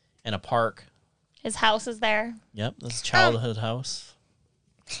and a park. His house is there. Yep, this is childhood house.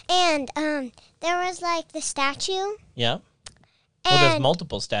 And there was like the statue. Yep. Well, there's And-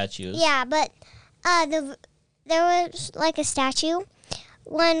 multiple statues. Yeah, but there was like a statue.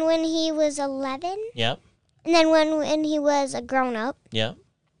 One when he was 11, Yep. and then one when he was a grown up. Yep.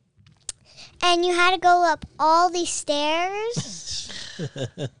 And you had to go up all these stairs.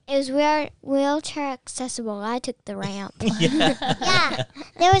 It was wheelchair accessible. I took the ramp. Yeah,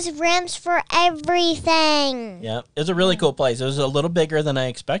 there was ramps for everything. Yep. It was a really cool place. It was a little bigger than I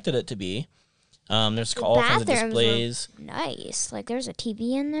expected it to be. There's all kinds of bathrooms were- displays. Nice. Like there's a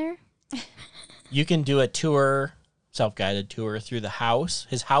TV in there. You can do a tour, self-guided tour through the house.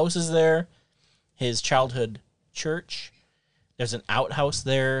 His house is there. His childhood church. There's an outhouse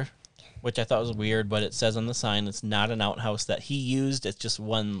there, which I thought was weird, but it says on the sign it's not an outhouse that he used. It's just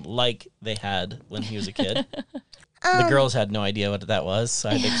one like they had when he was a kid. The girls had no idea what that was, so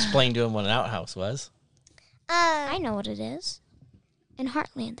I had to explain to him what an outhouse was. I know what it is. In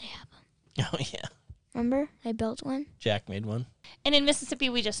Heartland they have them. Oh, yeah. Remember? I built one. Jack made one. And in Mississippi,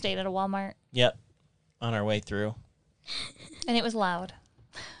 we just stayed at a Walmart, Yep. On our way through. and it was loud.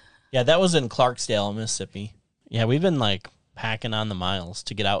 Yeah, that was in Clarksdale, Mississippi. Yeah, we've been like packing on the miles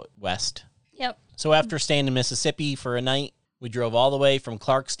to get out west. Yep. So after staying in Mississippi for a night, we drove all the way from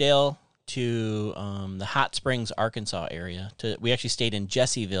Clarksdale to the Hot Springs, Arkansas area. We actually stayed in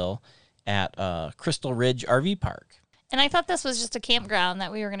Jessieville at Crystal Ridge RV Park. And I thought this was just a campground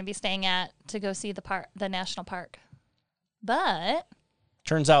that we were going to be staying at to go see the national park. But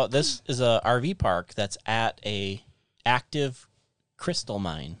Turns out this is a RV park that's at a active crystal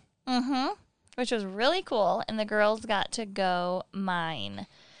mine. which was really cool. And the girls got to go mine.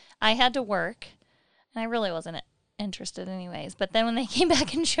 I had to work, and I really wasn't interested anyways. But then when they came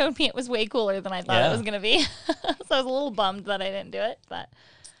back and showed me, it was way cooler than I thought it was going to be. So I was a little bummed that I didn't do it. But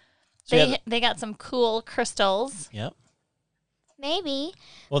So they got some cool crystals. Yep. Maybe.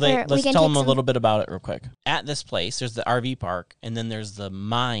 Well, let's tell them a little bit about it real quick. At this place, there's the RV park, and then there's the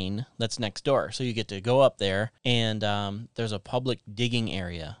mine that's next door. So you get to go up there, and there's a public digging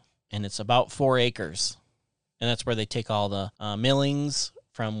area, and it's about 4 acres. And that's where they take all the millings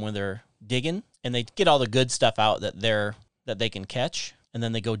from when they're digging, and they get all the good stuff out that they can catch, and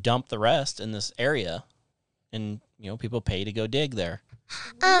then they go dump the rest in this area, and people pay to go dig there.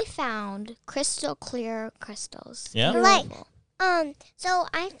 We found crystal clear crystals. Yeah. Beautiful. So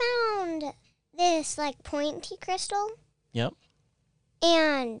I found this like pointy crystal, Yep.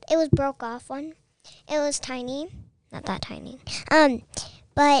 and it was broke off one. It was tiny, not that tiny.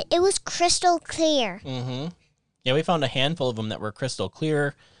 But it was crystal clear. Mm-hmm. Yeah, we found a handful of them that were crystal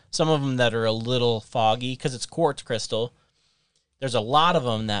clear. Some of them that are a little foggy because it's quartz crystal. There's a lot of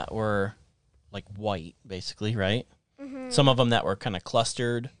them that were like white, basically, right? Mm-hmm. Some of them that were kind of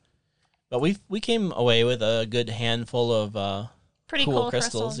clustered. But we came away with a good handful of Pretty cool cool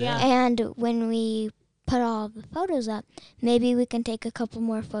crystals, yeah. And when we put all the photos up, maybe we can take a couple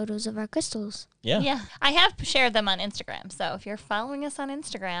more photos of our crystals. Yeah. Yeah, I have shared them on Instagram. So if you're following us on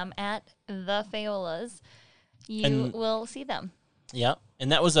Instagram at the Fayolas, you will see them. Yeah.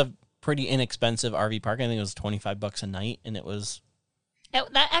 And that was a pretty inexpensive RV park. I think it was $25 a night, and it was...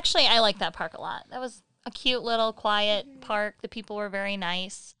 I like that park a lot. That was a cute little quiet park. The people were very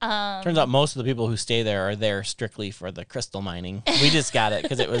nice. Turns out most of the people who stay there are there strictly for the crystal mining. We just got it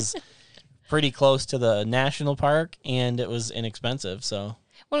because it was pretty close to the national park, and it was inexpensive, so...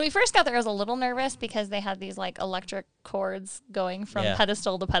 When we first got there, I was a little nervous because they had these like electric cords going from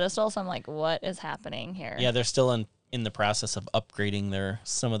pedestal to pedestal. So I'm like, what is happening here? Yeah, they're still in the process of upgrading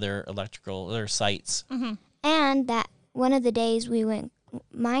some of their sites. Mm-hmm. And that one of the days we went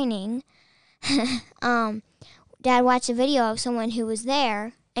mining, Dad watched a video of someone who was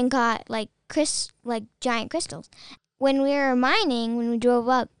there and got like giant crystals. When we were mining, when we drove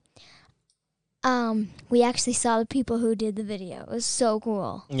up, we actually saw the people who did the video. It was so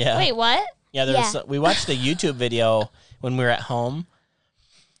cool. Yeah. Wait, what? Yeah, we watched a YouTube video when we were at home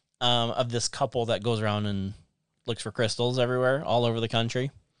of this couple that goes around and looks for crystals everywhere, all over the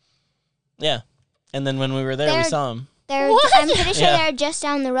country. Yeah. And then when we were there, we saw them. I'm pretty sure Yeah. they're just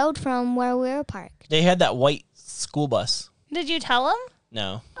down the road from where we were parked. They had that white school bus. Did you tell them?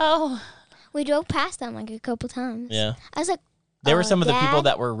 No. Oh, We drove past them like a couple times. Yeah. I was like, They were some of the people Dad?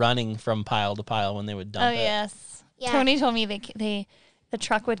 that were running from pile to pile when they would dump it. yes. Yeah. Tony told me the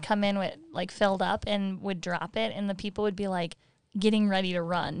truck would come in with like filled up and would drop it, and the people would be like getting ready to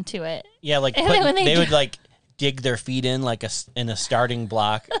run to it. Yeah, like And then when they they would like dig their feet in like in a starting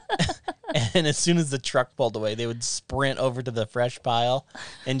block. And as soon as the truck pulled away, they would sprint over to the fresh pile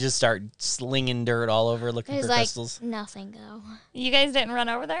and just start slinging dirt all over looking there's for like crystals. nothing though. You guys didn't run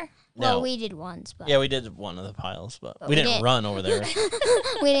over there? No. Well, we did once, but Yeah, we did one of the piles, but we we didn't didn't. run over there.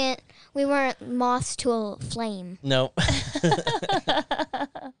 we didn't. We weren't moths to a flame. No.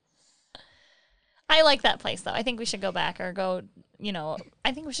 I like that place though. I think we should go back or go.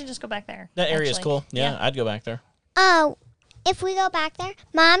 I think we should just go back there. That area is actually. cool. Yeah, I'd go back there. If we go back there,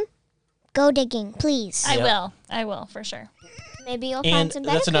 Mom, go digging, please. I will for sure. Maybe you'll And find some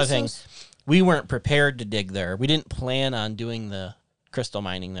better that's another thing. crystals. We weren't prepared to dig there. We didn't plan on doing the crystal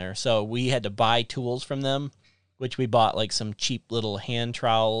mining there. So we had to buy tools from them, which we bought like some cheap little hand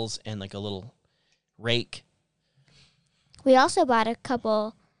trowels and like a little rake. We also bought a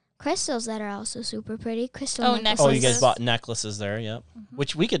couple crystals that are also super pretty. Crystal necklaces. Oh, you Necklaces. guys bought necklaces there, yep.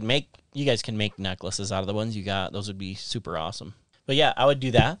 Which we could make. You guys can make necklaces out of the ones you got. Those would be super awesome. But yeah, I would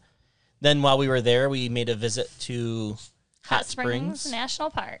do that. Then while we were there, we made a visit to Hot Springs. National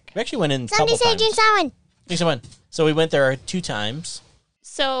Park. We actually went in a Somebody couple say times. June Samhain. Thanks, someone. So we went there 2 times.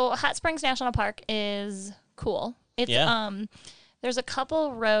 So Hot Springs National Park is cool. It's Yeah. There's a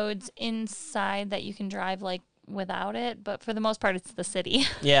couple roads inside that you can drive like without it, but for the most part it's the city.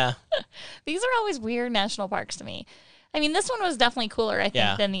 Yeah. These are always weird national parks to me. I mean, this one was definitely cooler, I think,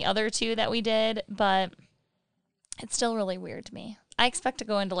 Yeah. than the other 2 that we did, but it's still really weird to me. I expect to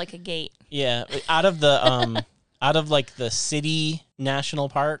go into like a gate. Yeah. Out of the out of like the city national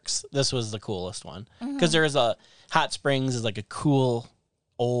parks, this was the coolest one. Because there's a Hot Springs is like a cool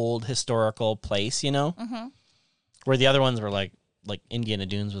old historical place, where the other ones were like Indiana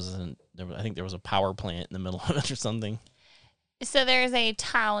Dunes I think there was a power plant in the middle of it or something. So there's a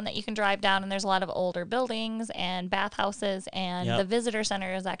town that you can drive down, and there's a lot of older buildings and bathhouses, and Yep. the visitor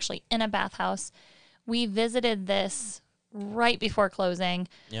center is actually in a bathhouse. We visited this right before closing.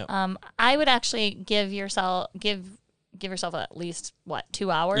 Yep. I would actually give yourself at least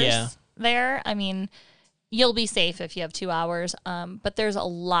 2 hours Yeah. there. I mean, you'll be safe if you have 2 hours. But there's a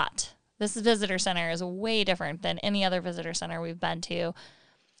lot. This visitor center is way different than any other visitor center we've been to.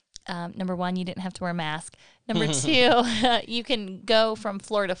 Number one, you didn't have to wear a mask. Number two, you can go from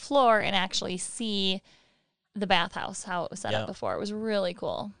floor to floor and actually see the bathhouse, how it was set Yeah. up before. It was really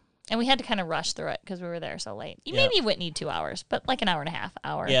cool. And we had to kind of rush through it because we were there so late. Yeah. Maybe you wouldn't need 2 hours, but like an hour and a half,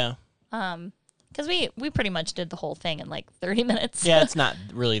 hour. Yeah. Because we pretty much did the whole thing in like 30 minutes. Yeah, it's not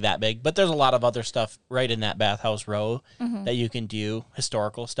really that big, but there's a lot of other stuff right in that bathhouse row Mm-hmm. that you can do,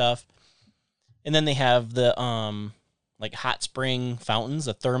 historical stuff. And then they have the like hot spring fountains,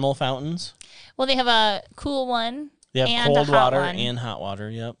 the thermal fountains. Well, they have a cool one. They have and cold a hot water one. and hot water.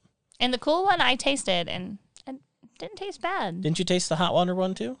 Yep. And the cool one I tasted, and it didn't taste bad. Didn't you taste the hot water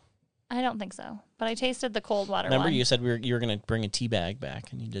one too? I don't think so. But I tasted the cold water Remember one. you said you were going to bring a tea bag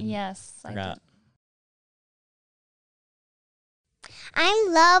back and you didn't. Yes. I Forgot. did. I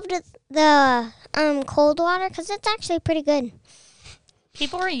loved the cold water because it's actually pretty good.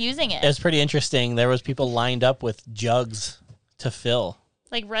 People were using it. It was pretty interesting. There was people lined up with jugs to fill.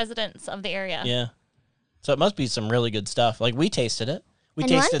 Like residents of the area. Yeah. So it must be some really good stuff. Like we tasted it. We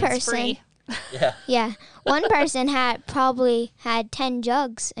And one tasted person- It's free. Yeah. Yeah, one person probably had 10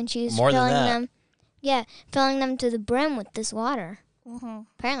 jugs, and she was More than filling that. them. Yeah, filling them to the brim with this water. Mm-hmm.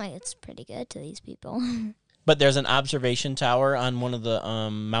 Apparently, it's pretty good to these people. But there's an observation tower on one of the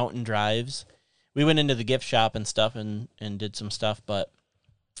mountain drives. We went into the gift shop and stuff and did some stuff, but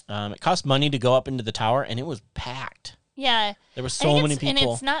it cost money to go up into the tower, and it was packed. Yeah. There were I so think many it's- And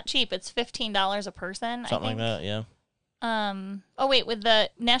people. it's not cheap. It's $15 a person. Something I like think. that, yeah. Oh wait, with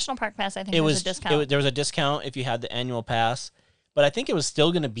the National Park Pass, I think It there's was a discount. there was a discount if you had the annual pass, but I think it was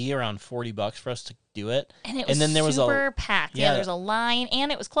still going to be around $40 for us to do it. and it was then there was a- super packed. Yeah, yeah. there's a line,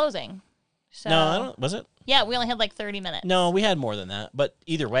 and it was closing. So No, I don't. Was it? yeah, we only had like 30 minutes. No, we had more than that. But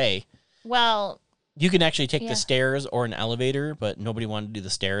either way, Well, you can actually take Yeah. the stairs or an elevator, but nobody wanted to do the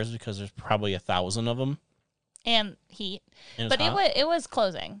stairs because there's probably 1,000 of them. and heat. And But hot. it was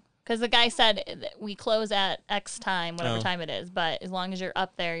closing because the guy said that we close at X time, whatever Oh. time it is. But as long as you're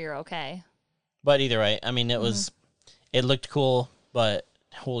up there, you're okay. But either way, I mean, Mm-hmm. it looked cool, but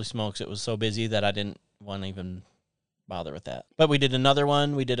holy smokes, it was so busy that I didn't want to even bother with that. But we did another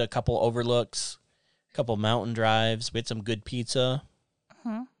one. We did a couple overlooks, a couple mountain drives. We had some good pizza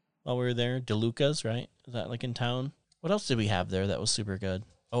Mhm. while we were there. DeLuca's, right? Is that like in town? What else did we have there that was super good?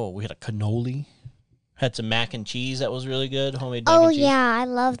 Oh, we had a cannoli. Had some mac and cheese that was really good. Homemade mac Oh and cheese. yeah, I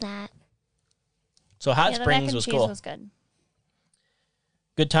love that. So Hot yeah, the mac Springs and was cheese cool. was good.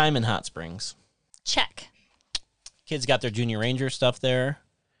 Good time in Hot Springs. Check. Kids got their Junior Ranger stuff there.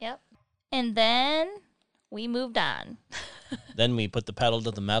 Yep. And then we moved on. Then we put the pedal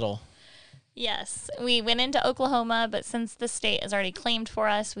to the metal. Yes, we went into Oklahoma, but since the state is already claimed for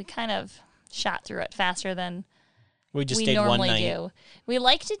us, we kind of shot through it faster than We just we stayed one normally night. do. We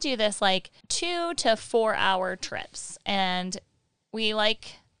like to do this like 2 to 4 hour trips, and we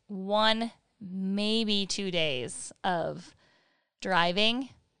like 1, maybe 2 days of driving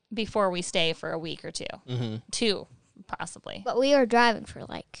before we stay for a week or 2. Mm-hmm. 2, possibly. But we were driving for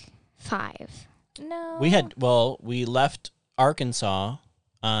like 5. No. We left Arkansas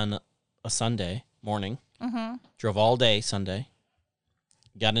on a Sunday morning. Mm-hmm. Drove all day Sunday.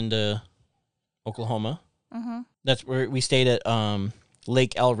 Got into Oklahoma. Mm-hmm. That's where we stayed at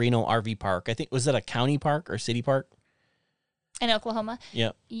Lake El Reno RV Park. I think, was that a county park or city park? In Oklahoma?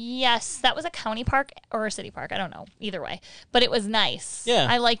 Yep. Yes, that was a county park or a city park. I don't know. Either way. But it was nice. Yeah.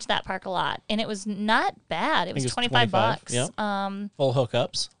 I liked that park a lot. And it was not bad. It was think it was 25 bucks. Yep. Full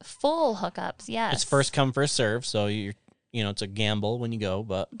hookups. Full hookups, yes. It's first come, first serve. So it's a gamble when you go,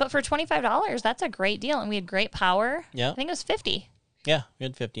 but But for $25, that's a great deal. And we had great power. yeah. I think it was 50 Yeah, we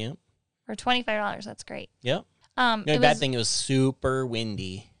had 50 amp. for $25. That's great. Yep. The only it bad was, thing, it was super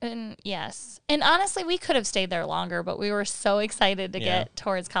windy. and yes. And honestly, we could have stayed there longer, but we were so excited to Yeah. get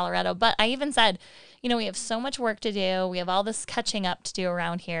towards Colorado. But I even said, we have so much work to do. We have all this catching up to do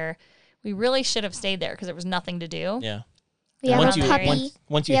around here. We really should have stayed there because there was nothing to do. Yeah. We have Once a you puppy.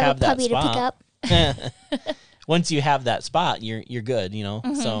 once We you have have a that puppy to pick spot, up. once you have that spot, you're good,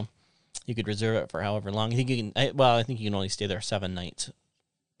 Mm-hmm. So you could reserve it for however long. I think you can. I think you can only stay there 7 nights.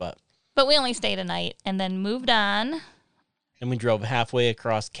 But we only stayed a night and then moved on. And we drove halfway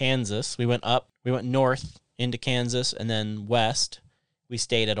across Kansas. We went north into Kansas, and then west. We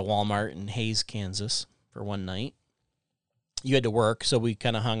stayed at a Walmart in Hayes, Kansas for one night. you had to work, so we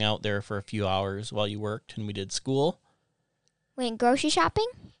kind of hung out there for a few hours while you worked, and we did school, Went grocery shopping.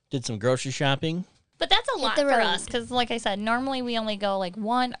 did some grocery shopping. But that's a lot the for road. us because, like I said, normally we only go like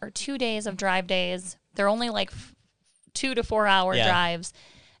 1 or 2 days of drive days. They're only like 2 to 4 hour Yeah. drives.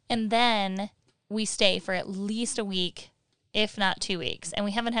 And then we stay for at least a week, if not 2 weeks. And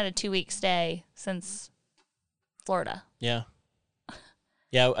we haven't had a 2-week stay since Florida. Yeah.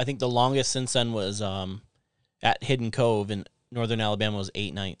 Yeah, I think the longest since then was at Hidden Cove in northern Alabama was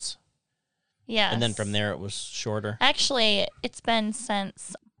 8 nights. Yeah. And then from there it was shorter. Actually, it's been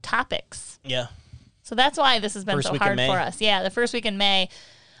since Topics. Yeah. So that's why this has been First so week of hard May. for us. Yeah, the first week in May.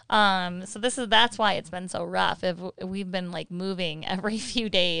 So that's why it's been so rough. We've been like moving every few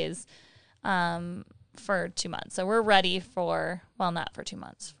days for 2 months. So we're ready for, well, not for 2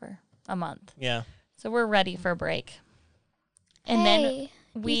 months, for a month. Yeah. So we're ready for a break. And then Hey,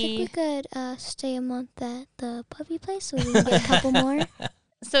 you we think we could stay a month at the puppy place so we can get a couple more?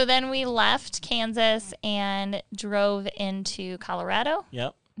 we left Kansas and drove into Colorado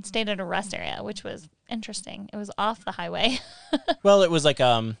Yep. and stayed at a rest area, which was interesting. It was off the highway. Well, it was like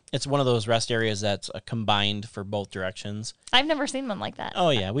it's one of those rest areas that's combined for both directions. I've never seen one like that. Oh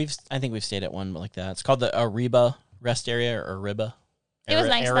yeah, I think we've stayed at one like that. It's called the Ariba rest area or Ariba. It was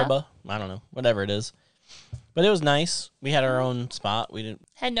nice, though. Ariba. I don't know, whatever it is. But it was nice. We had our own spot. We didn't,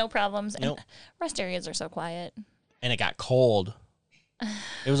 Had no problems. Nope. And rest areas are so quiet, and it got cold.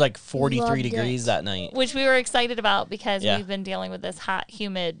 It was like 43 Loved degrees it. that night. which we were excited about because Yeah. we've been dealing with this hot,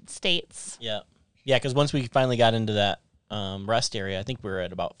 humid states. Yeah, yeah. Because once we finally got into that rest area, I think we were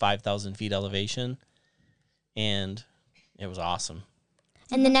at about 5,000 feet elevation, and it was awesome.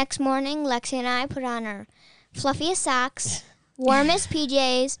 And the next morning, Lexi and I put on our fluffiest socks, warmest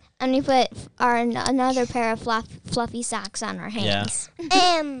PJs, and we put another pair of fluffy socks on our hands.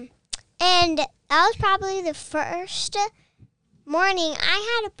 And that was probably the first morning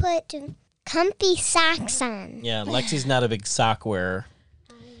I had to put comfy socks on. Yeah, Lexi's not a big sock wearer,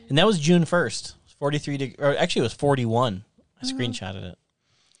 and that was June 1st. 43 or actually it was 41. I screenshotted it.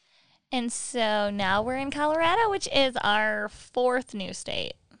 And so now we're in Colorado, which is our 4th new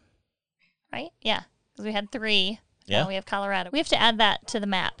state. Right? Yeah. Because we had 3. Yeah. Now we have Colorado. We have to add that to the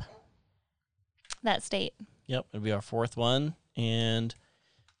map. That state. Yep, it'll be our 4th one, and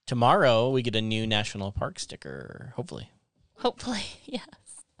tomorrow we get a new national park sticker. Hopefully. Hopefully. Yes.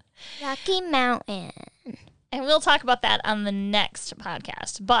 Rocky Mountain. And we'll talk about that on the next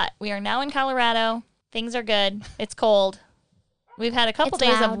podcast. But we are now in Colorado. Things are good. It's cold. We've had a couple It's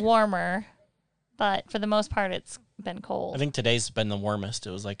days loud. of warmer, but for the most part, it's been cold. I think today's been the warmest.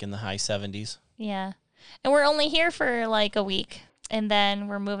 It was like in the high 70s. Yeah. And we're only here for like a week. And then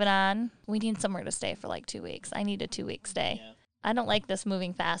we're moving on. We need somewhere to stay for like 2 weeks. I need a 2-week stay. Yeah. I don't like this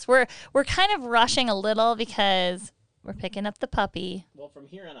moving fast. We're kind of rushing a little because we're picking up the puppy. Well, from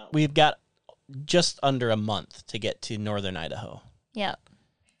here on out, we've got just under a month to get to northern Idaho. Yep.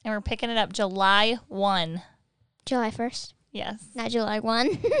 And we're picking it up July 1. July 1st, Yes. not July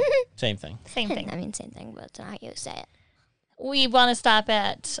 1. Same thing. Same thing. I mean, same thing, but it's not how you say it. We want to stop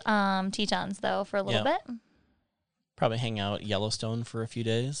at Tetons, though, for a little Yeah. bit. Probably hang out at Yellowstone for a few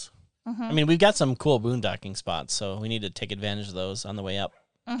days. Mm-hmm. I mean, we've got some cool boondocking spots, so we need to take advantage of those on the way up.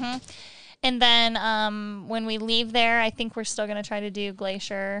 Mm-hmm. And then when we leave there, I think we're still going to try to do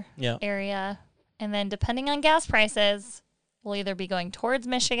Glacier Yeah. area. And then depending on gas prices, we'll either be going towards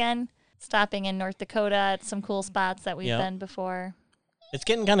Michigan, stopping in North Dakota at some cool spots that we've Yeah. been before. It's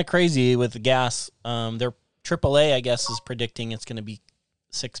getting kind of crazy with the gas. Their AAA, I guess, is predicting it's going to be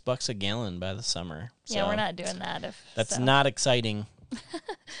 $6 a gallon by the summer. Yeah, So we're not doing that. That's not exciting.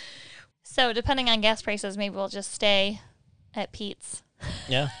 So depending on gas prices, maybe we'll just stay at Pete's.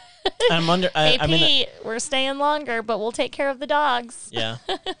 Yeah. I'm under. Hey, I'm in. Pete, we're staying longer, but we'll take care of the dogs. Yeah.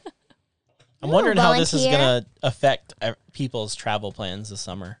 I'm Ooh, wondering how this is volunteer. going to affect people's travel plans this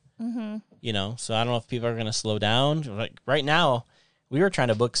summer. Mm-hmm. You know, so I don't know if people are going to slow down. Like right now, we were trying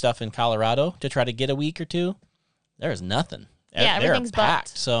to book stuff in Colorado to try to get a week or two. There's nothing. Yeah, They're everything's packed.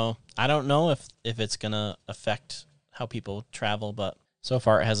 booked. So I don't know if it's going to affect how people travel, but so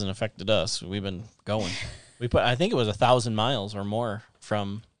far it hasn't affected us. We've been going. I think it was 1,000 miles or more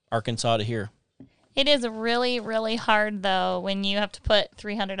from Arkansas to here. It is really, really hard, though, when you have to put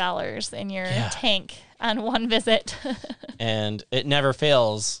 $300 in your Yeah. tank on one visit. And it never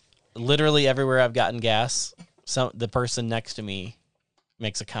fails. Literally everywhere I've gotten gas, the person next to me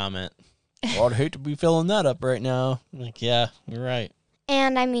makes a comment. Well, I'd hate to be filling that up right now. I'm like, yeah, you're right.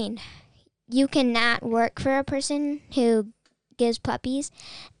 And I mean, you cannot work for a person who gives puppies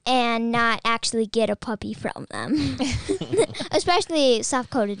and not actually get a puppy from them. Especially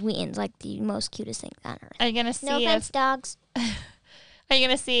soft-coated Wheatons, like the most cutest things on earth. Are you going to see No offense, if dogs. Are you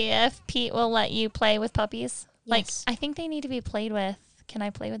going to see if Pete will let you play with puppies? Yes. Like, I think they need to be played with. Can I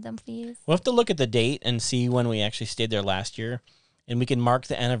play with them, please? We'll have to look at the date and see when we actually stayed there last year, and we can mark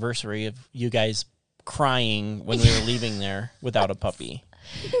the anniversary of you guys crying when we were leaving there without a puppy.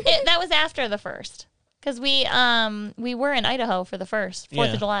 That was after the first. Because we were in Idaho for the first,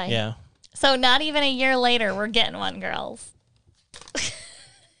 4th of July. Yeah. So not even a year later, we're getting one, girls.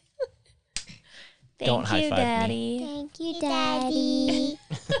 Thank Don't you, high-five Daddy. Thank you, Daddy.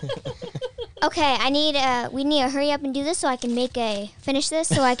 Okay, we need to hurry up and do this so I can finish this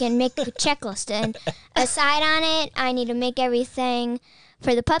so I can make a checklist. And aside on it, I need to make everything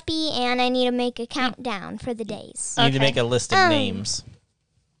for the puppy, and I need to make a countdown for the days. You need to Okay. make a list of names.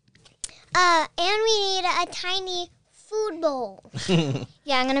 And we need a tiny food bowl.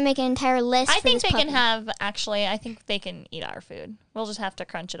 Yeah, I'm gonna make an entire list. I for think this they can puppy. have, actually, I think they can eat our food. We'll just have to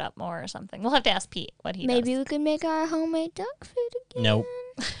crunch it up more or something. We'll have to ask Pete what he Maybe does. we could make our homemade dog food again. Nope.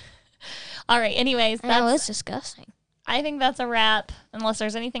 All right, anyways, I know, that's, it's disgusting. I think that's a wrap, unless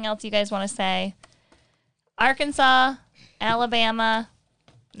there's anything else you guys want to say. Arkansas, Alabama,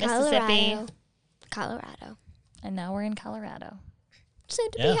 Mississippi, Colorado. and now we're in Colorado. Soon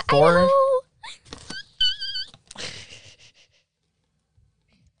to Yeah, be 4. Idaho.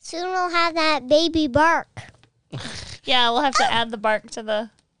 Soon we'll have that baby bark. Yeah, we'll have to add the bark to the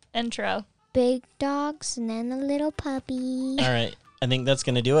intro. Big dogs and then a little puppy. All right. I think that's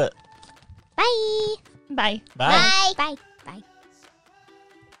going to do it. Bye. Bye. Bye. Bye. Bye.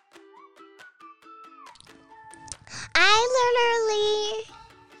 I literally.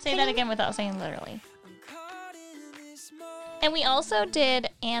 Say that again without saying literally. And we also did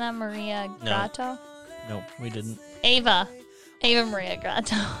Anna Maria No. Grotto. Nope, we didn't. Ava Maria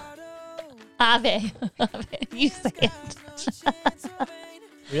Grotto. Ave. You say it.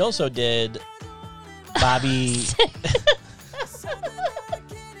 We also did Bobby.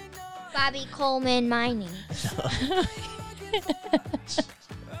 Bobby Coleman Mining.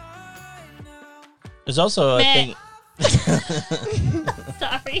 There's also a Meh. thing.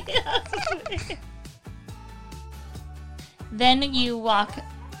 Sorry. Then you walk.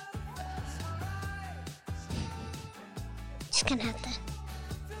 Just gonna have to.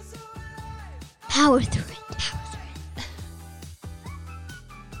 Power through it.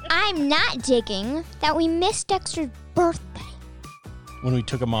 I'm not digging that we missed Dexter's birthday. When we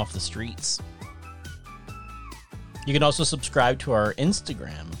took him off the streets. You can also subscribe to our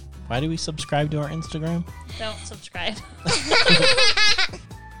Instagram. Why do we subscribe to our Instagram? Don't subscribe.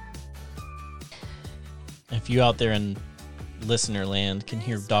 If you out there in listener land can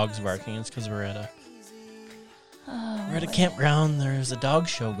hear dogs barking, it's because we're at a campground. There's a dog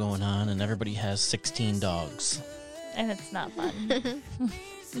show going on, and everybody has 16 dogs. And it's not fun.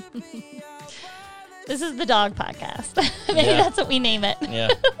 This is the dog podcast. Maybe Yeah. that's what we name it. Yeah.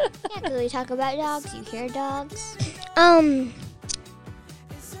 Yeah, because we talk about dogs. You hear dogs.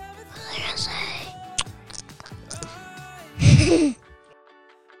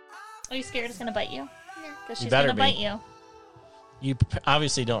 Are you scared it's gonna bite you? Because she's better gonna be. bite you. You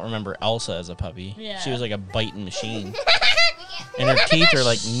obviously don't remember Elsa as a puppy. Yeah. She was like a biting machine. And her teeth are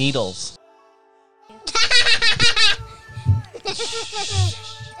like needles.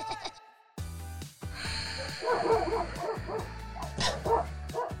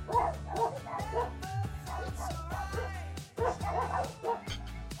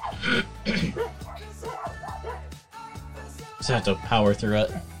 Just have to power through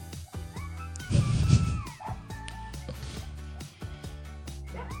it.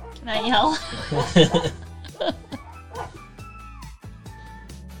 Can I yell?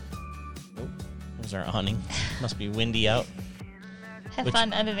 There's our awning. Must be windy out. Have Which-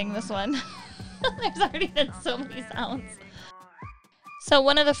 fun editing this one. There's already been so many sounds. So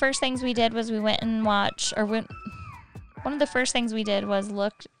one of the first things we did was we went and watched, or went. One of the first things we did was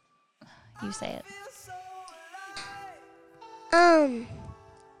look. You say it.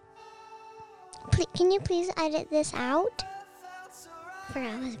 Can you please edit this out? I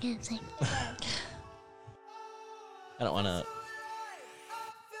forgot what I was gonna say. I don't want to.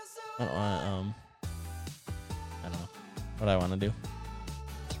 I don't know what I want to do.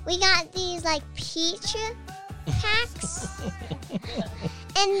 We got these like peach packs,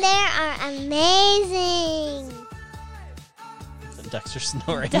 and they are amazing. Dexter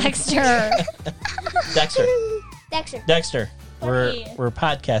snoring. Dexter. Dexter. Dexter. Dexter. Buddy. We're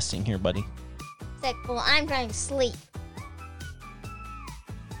podcasting here, buddy. It's like, well, I'm trying to sleep.